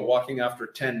say, oh, walking after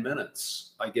 10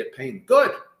 minutes, I get pain.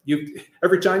 Good.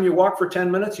 Every time you walk for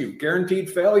 10 minutes, you've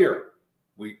guaranteed failure.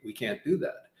 We can't do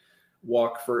that.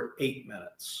 Walk for 8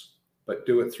 minutes, but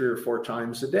do it 3 or 4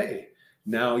 times a day.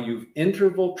 Now you've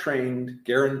interval trained,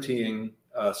 guaranteeing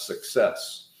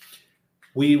success.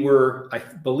 We were, I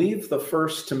believe, the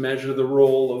first to measure the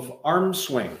role of arm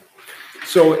swing.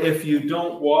 So if you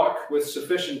don't walk with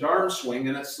sufficient arm swing,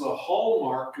 and it's the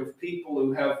hallmark of people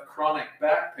who have chronic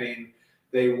back pain,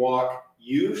 they walk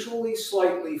usually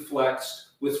slightly flexed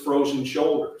with frozen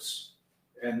shoulders.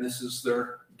 And this is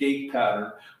their gait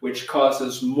pattern, which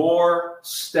causes more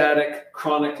static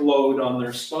chronic load on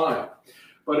their spine.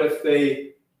 But if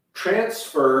they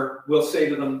transfer, we'll say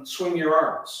to them, swing your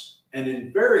arms. And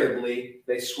invariably,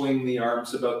 they swing the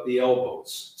arms about the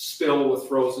elbows. Still with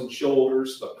frozen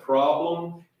shoulders, the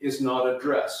problem is not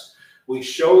addressed. We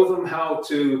show them how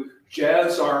to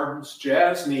jazz arms,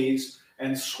 jazz knees,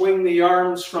 and swing the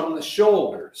arms from the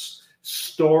shoulders,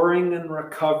 storing and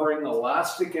recovering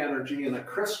elastic energy in a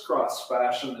crisscross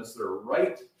fashion as their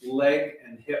right leg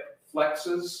and hip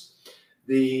flexes,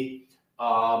 the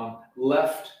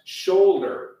left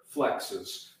shoulder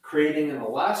flexes, creating an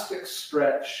elastic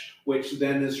stretch, which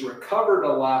then is recovered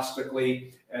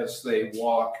elastically as they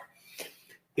walk.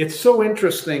 It's so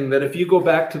interesting that if you go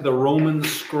back to the Roman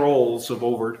scrolls of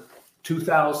over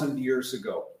 2,000 years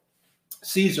ago,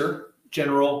 Caesar,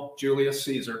 General Julius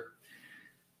Caesar,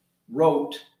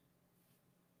 wrote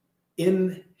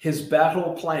in his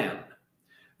battle plan,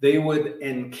 they would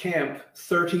encamp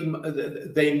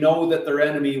they know that their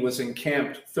enemy was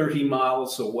encamped 30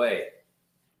 miles away.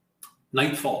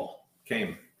 Nightfall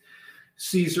came.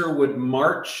 Caesar would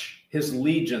march his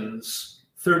legions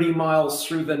 30 miles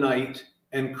through the night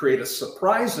and create a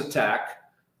surprise attack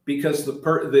because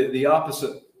the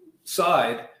opposite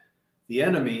side, the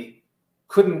enemy,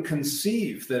 couldn't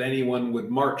conceive that anyone would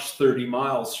march 30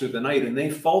 miles through the night, and they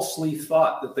falsely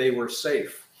thought that they were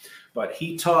safe. But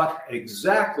he taught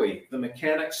exactly the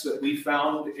mechanics that we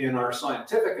found in our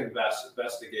scientific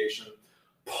investigation.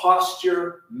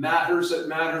 Posture matters. It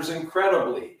matters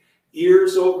incredibly.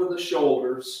 Ears over the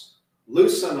shoulders,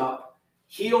 loosen up,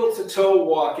 heel to toe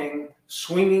walking,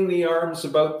 swinging the arms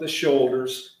about the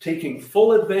shoulders, taking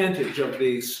full advantage of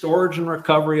the storage and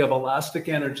recovery of elastic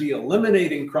energy,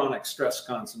 eliminating chronic stress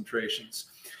concentrations,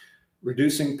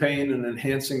 reducing pain and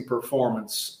enhancing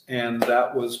performance. And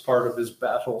that was part of his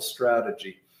battle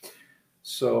strategy.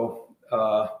 So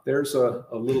there's a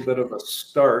little bit of a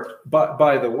start. But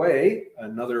by the way,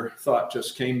 another thought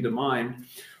just came to mind.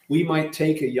 We might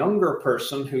take a younger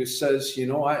person who says, you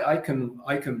know, I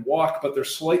can walk, but they're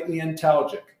slightly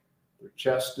antalgic. Their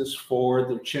chest is forward,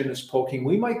 their chin is poking.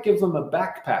 We might give them a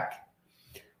backpack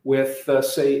with,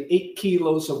 say, 8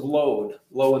 kilos of load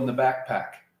low in the backpack.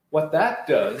 What that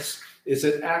does is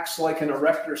it acts like an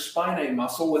erector spinae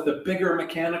muscle with a bigger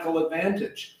mechanical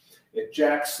advantage. It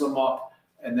jacks them up,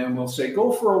 and then we'll say,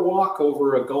 go for a walk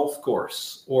over a golf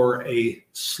course or a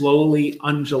slowly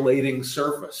undulating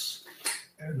surface.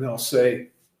 And they'll say,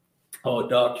 oh,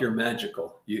 Doc, you're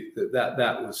magical.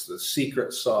 That was the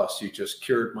secret sauce. You just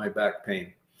cured my back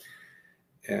pain.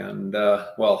 And,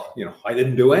 well, you know, I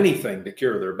didn't do anything to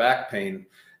cure their back pain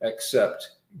except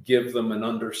give them an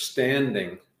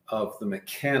understanding of the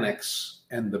mechanics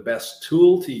and the best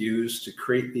tool to use to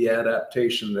create the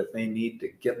adaptation that they need to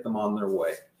get them on their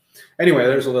way. Anyway,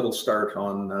 there's a little start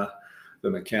on the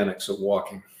mechanics of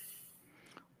walking.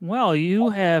 Well,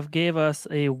 you have gave us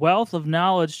a wealth of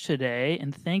knowledge today,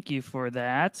 and thank you for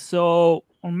that. So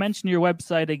I'll mention your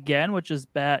website again, which is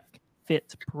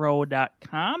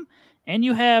backfitpro.com. And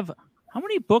you have, how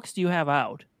many books do you have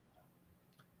out?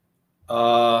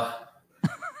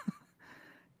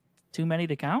 Too many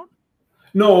to count?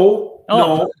 No,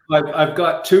 I've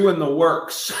got 2 in the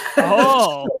works.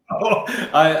 Oh, So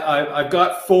I've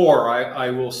got 4. I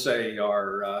will say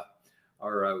are out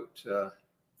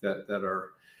that are.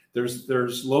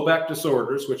 There's low back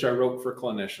disorders, which I wrote for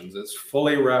clinicians. It's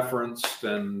fully referenced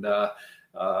and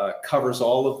covers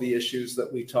all of the issues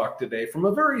that we talked today from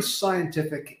a very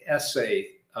scientific essay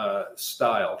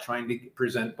style, trying to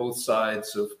present both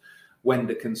sides of when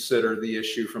to consider the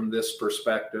issue from this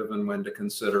perspective and when to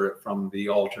consider it from the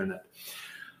alternate.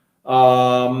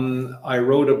 I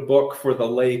wrote a book for the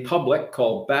lay public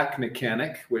called Back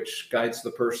Mechanic, which guides the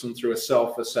person through a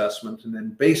self-assessment, and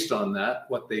then based on that,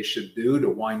 what they should do to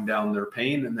wind down their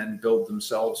pain and then build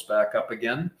themselves back up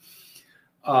again.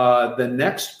 The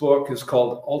next book is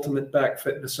called Ultimate Back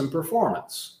Fitness and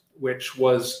Performance, which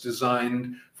was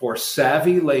designed for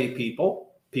savvy lay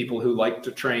people who like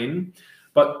to train,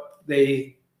 but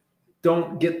they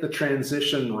don't get the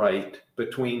transition right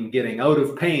between getting out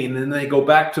of pain and they go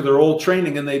back to their old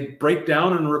training and they break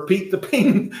down and repeat the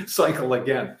pain cycle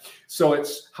again. So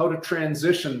it's how to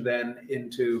transition then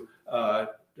into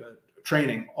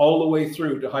training all the way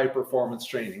through to high performance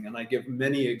training. And I give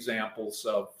many examples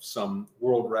of some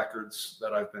world records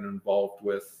that I've been involved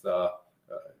with,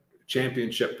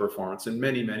 championship performance in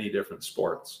many, many different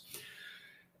sports.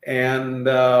 And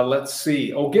let's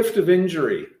see, Gift of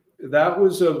Injury. That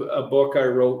was a book I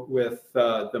wrote with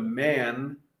the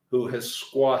man who has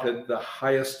squatted the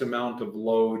highest amount of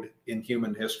load in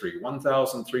human history,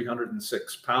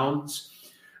 1,306 pounds.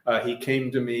 He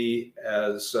came to me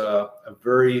as a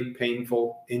very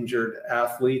painful, injured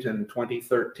athlete in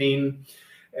 2013.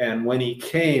 And when he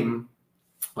came,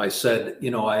 I said,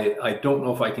 I don't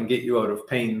know if I can get you out of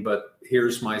pain, but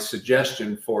here's my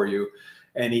suggestion for you.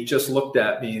 And he just looked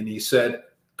at me and he said,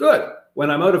 good. When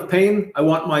I'm out of pain, I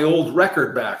want my old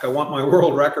record back. I want my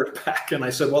world record back. And I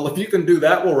said, well, if you can do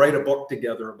that, we'll write a book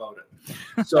together about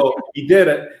it. So he did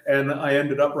it. And I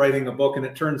ended up writing a book. And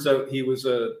it turns out he was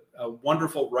a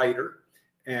wonderful writer.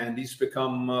 And he's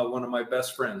become one of my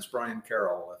best friends, Brian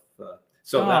Carroll.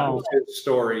 So that was his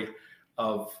story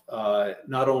of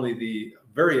not only the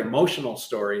very emotional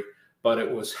story, but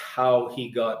it was how he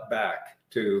got back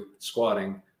to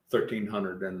squatting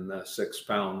 1,306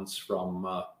 pounds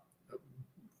from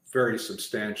very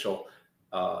substantial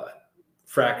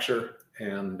fracture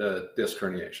and disc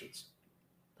herniations.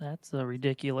 That's a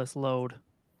ridiculous load.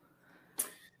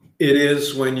 It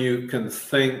is when you can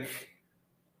think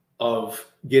of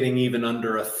getting even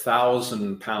under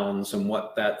 1,000 pounds and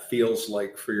what that feels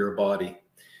like for your body.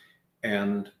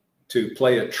 And to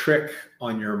play a trick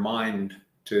on your mind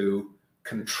to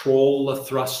control the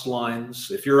thrust lines.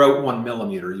 If you're out 1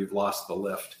 millimeter, you've lost the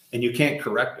lift and you can't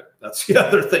correct it. That's the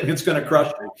other thing. It's going to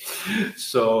crush you.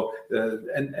 So,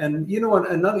 and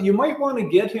another, you might want to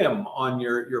get him on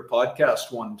your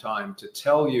podcast one time to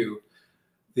tell you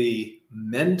the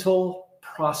mental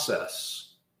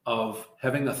process of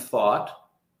having a thought,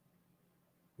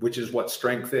 which is what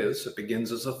strength is. It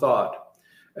begins as a thought,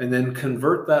 and then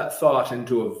convert that thought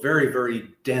into a very, very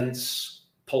dense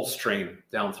pulse train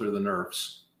down through the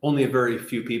nerves. Only a very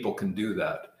few people can do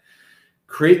that.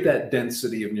 Create that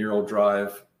density of neural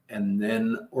drive and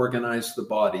then organize the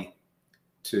body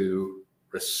to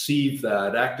receive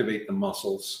that, activate the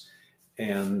muscles.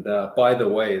 And by the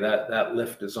way, that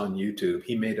lift is on YouTube.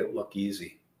 He made it look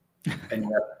easy. And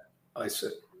yet I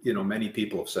said, many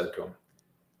people have said to him,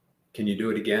 can you do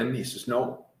it again? He says,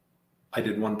 no, I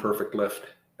did one perfect lift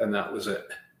and that was it.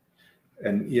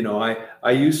 And,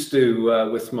 I used to,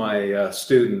 with my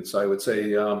students, I would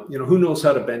say, who knows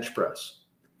how to bench press?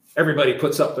 Everybody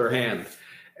puts up their hand.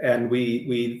 And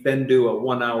we then do a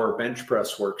 1-hour bench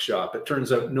press workshop. It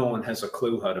turns out no one has a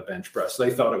clue how to bench press. They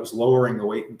thought it was lowering the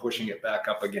weight and pushing it back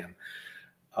up again.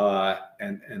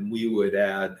 And we would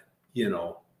add,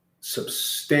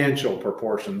 substantial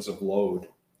proportions of load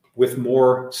with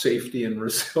more safety and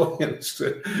resilience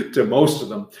to most of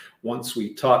them once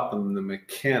we taught them the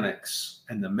mechanics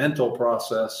and the mental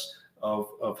process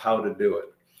of how to do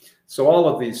it. So all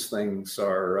of these things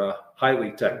are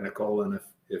highly technical. And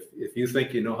if you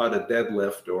think you know how to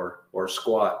deadlift or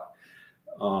squat,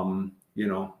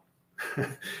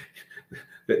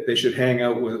 they should hang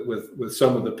out with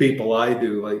some of the people I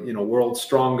do, like, World's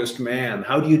Strongest Man.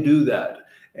 How do you do that?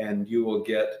 And you will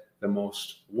get the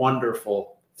most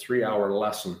wonderful 3-hour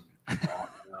lesson on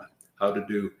how to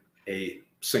do a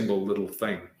single little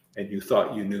thing. And you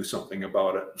thought you knew something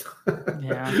about it.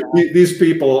 Yeah. These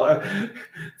people,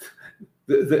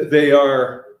 they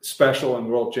are special and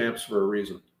world champs for a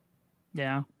reason.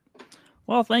 Yeah.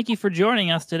 Well, thank you for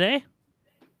joining us today.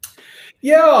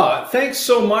 Yeah, thanks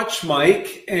so much,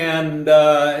 Mike. And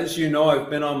as you know, I've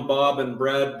been on Bob and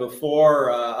Brad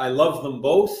before. I love them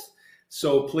both.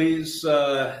 So please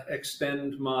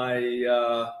extend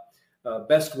my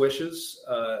best wishes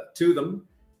to them.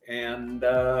 And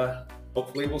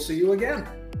hopefully we'll see you again.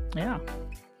 Yeah.